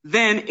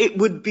 then it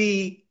would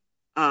be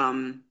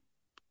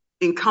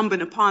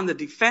incumbent upon the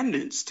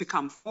defendants to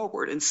come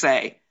forward and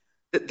say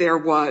that there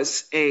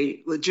was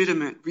a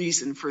legitimate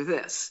reason for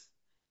this.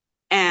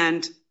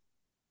 And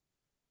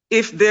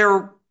if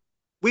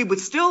we would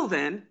still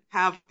then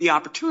have the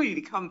opportunity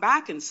to come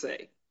back and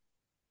say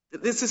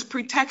that this is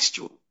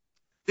pretextual.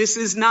 This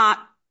is not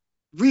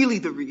really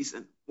the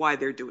reason why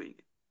they're doing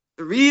it.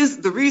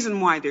 The reason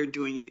why they're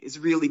doing it is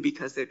really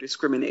because they're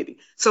discriminating.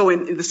 So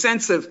in the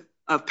sense of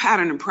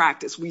pattern and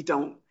practice, we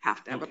don't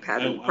have to have a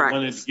pattern and practice. I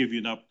wanted to give you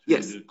an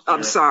opportunity to clarify.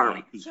 I'm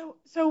sorry.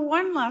 So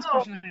one last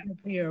question I have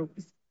for you.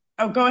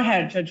 Oh, go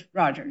ahead, Judge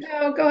Rogers.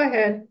 No, go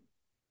ahead.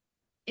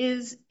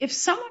 Is if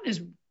someone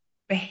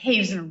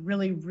behaves in a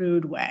really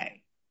rude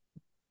way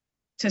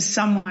to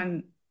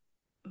someone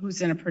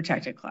who's in a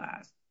protected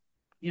class,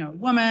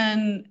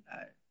 woman,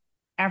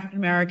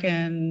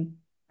 African-American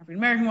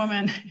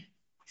woman,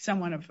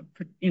 someone of a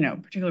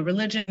particular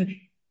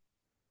religion,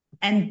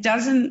 and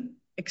doesn't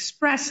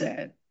express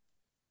it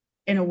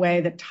in a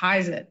way that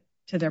ties it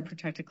to their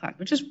protected class,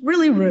 which is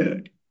really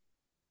rude,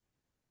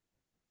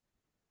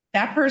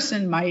 that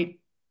person might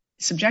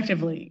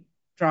subjectively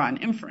draw an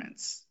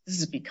inference. This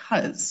is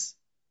because,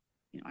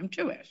 I'm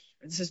Jewish,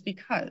 or this is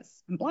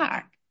because I'm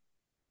Black.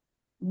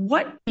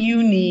 What do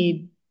you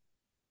need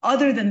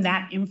other than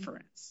that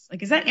inference?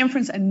 Like, is that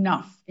inference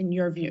enough in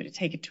your view to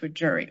take it to a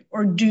jury,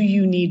 or do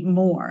you need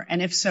more?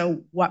 And if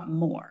so, what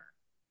more?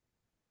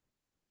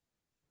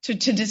 To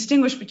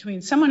distinguish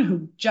between someone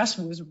who just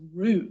was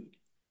rude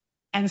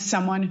and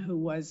someone who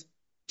was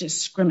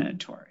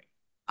discriminatory.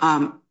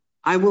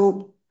 I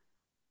will,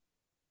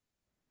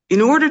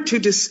 in order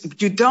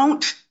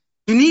to,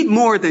 you need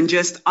more than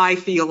just, I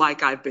feel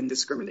like I've been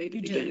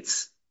discriminated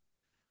against.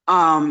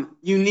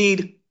 You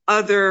need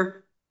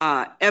other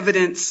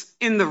evidence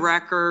in the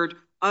record,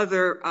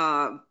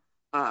 other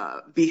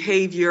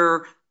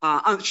behavior,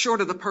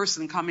 short of the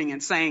person coming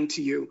and saying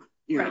to you,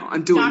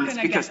 I'm doing this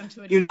because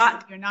you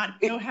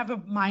don't have a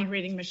mind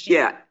reading machine.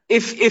 Yeah,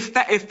 if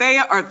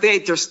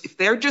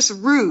they're just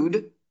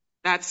rude,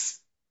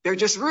 they're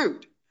just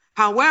rude.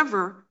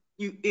 However,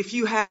 if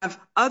you have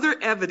other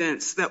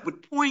evidence that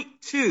would point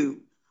to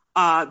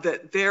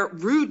that their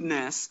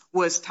rudeness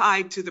was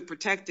tied to the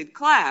protected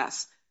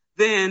class,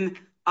 then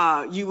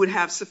you would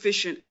have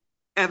sufficient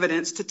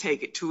evidence to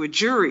take it to a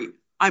jury.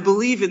 I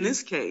believe in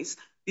this case,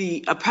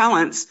 the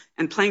appellants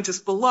and plaintiffs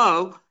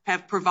below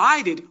have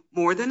provided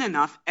more than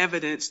enough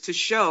evidence to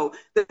show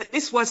that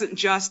this wasn't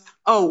just,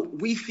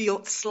 we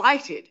feel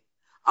slighted.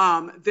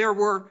 There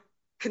were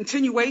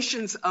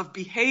continuations of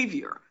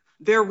behavior.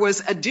 There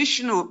was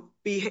additional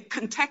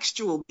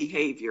contextual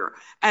behavior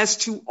as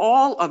to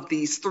all of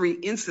these three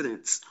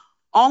incidents.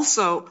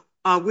 Also,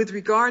 with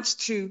regards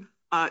to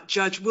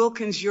Judge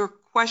Wilkins, your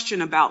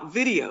question about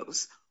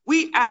videos,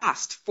 we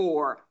asked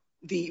for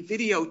the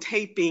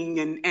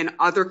videotaping and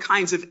other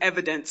kinds of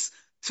evidence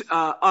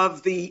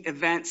of the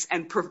events,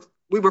 and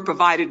we were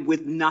provided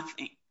with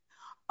nothing.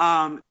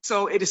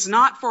 So it is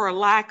not for a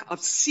lack of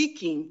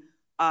seeking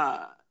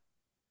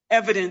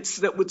evidence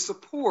that would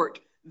support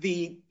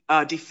the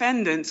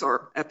defendants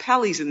or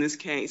appellees in this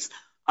case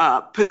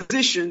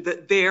position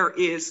that there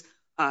is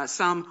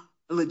some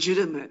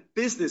legitimate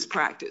business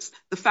practice.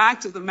 The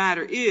fact of the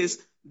matter is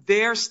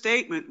their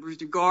statement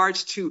with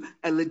regards to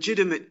a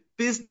legitimate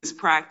business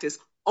practice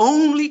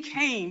only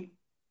came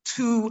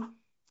to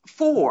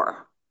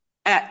fore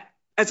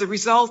as a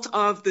result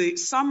of the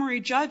summary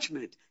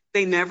judgment.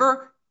 They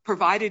never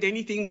provided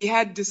anything. We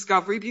had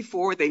discovery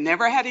before. They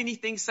never had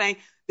anything saying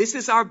this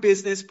is our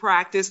business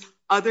practice,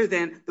 other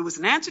than there was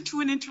an answer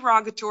to an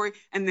interrogatory,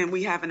 and then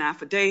we have an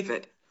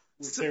affidavit.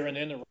 Was there an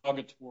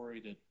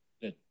interrogatory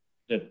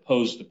that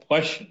posed the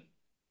question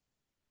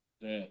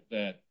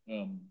that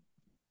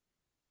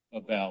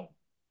about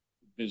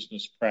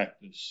business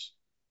practice,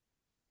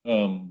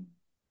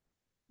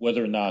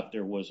 whether or not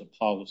there was a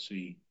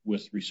policy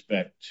with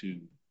respect to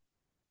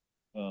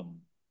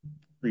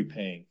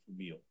prepaying for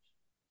meals?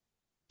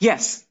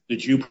 Yes.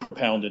 Did you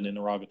propound an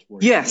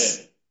interrogatory? Yes.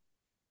 Today?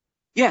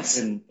 Yes.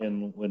 And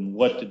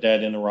what did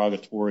that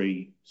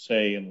interrogatory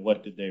say, and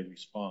what did they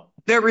respond?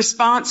 Their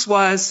response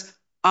was,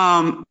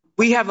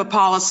 we have a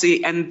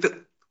policy, and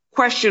the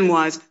question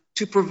was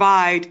to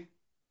provide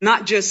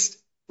not just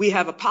we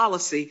have a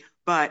policy,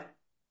 but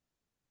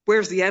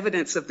where's the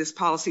evidence of this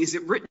policy? Is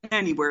it written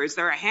anywhere? Is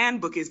there a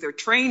handbook? Is there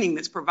training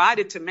that's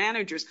provided to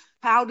managers?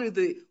 How do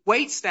the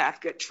wait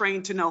staff get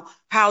trained to know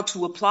how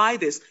to apply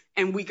this?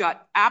 And we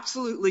got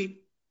absolutely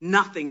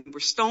nothing. We're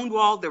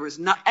stonewalled. There was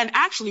not, and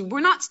actually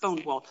we're not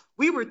stonewalled.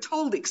 We were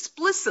told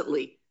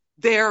explicitly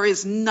there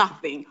is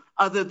nothing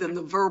other than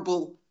the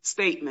verbal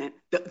statement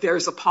that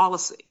there's a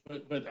policy.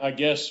 But I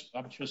guess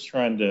I'm just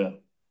trying to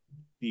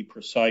be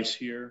precise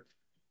here.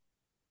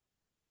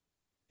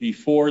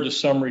 Before the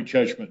summary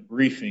judgment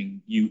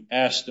briefing, you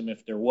asked them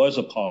if there was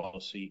a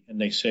policy,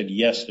 and they said,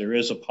 yes, there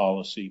is a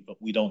policy,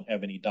 but we don't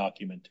have any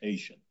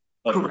documentation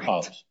of the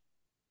policy.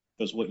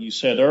 Because what you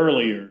said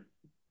earlier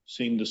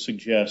seemed to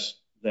suggest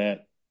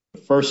that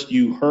the first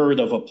you heard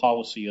of a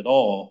policy at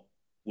all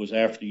was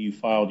after you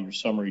filed your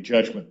summary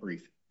judgment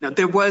briefing. Now,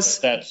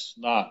 that's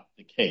not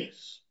the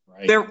case,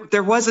 right?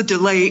 There was a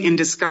delay in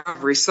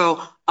discovery.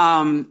 So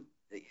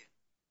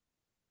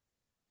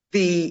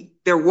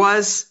there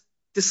was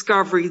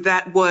discovery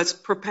that was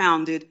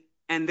propounded,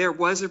 and there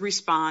was a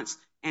response.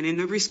 And in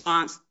the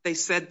response, they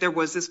said there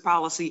was this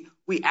policy.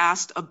 We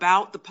asked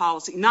about the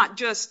policy, not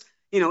just,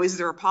 is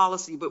there a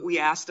policy, but we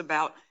asked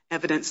about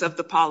evidence of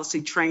the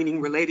policy,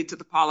 training related to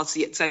the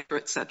policy, et cetera,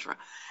 et cetera.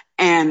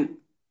 And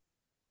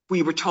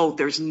we were told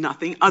there's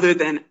nothing other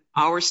than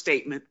our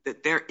statement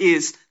that there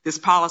is this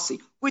policy,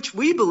 which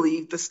we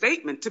believe the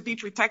statement to be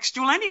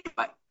pretextual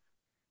anyway.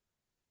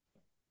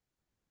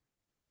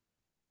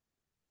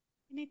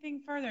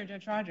 Anything further,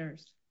 Judge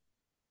Rogers?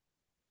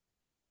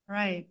 All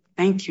right.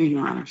 Thank you,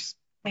 Your Honors.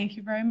 Thank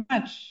you very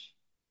much.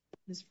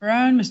 Ms.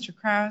 Barone, Mr.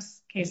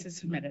 Krause, case is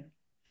submitted.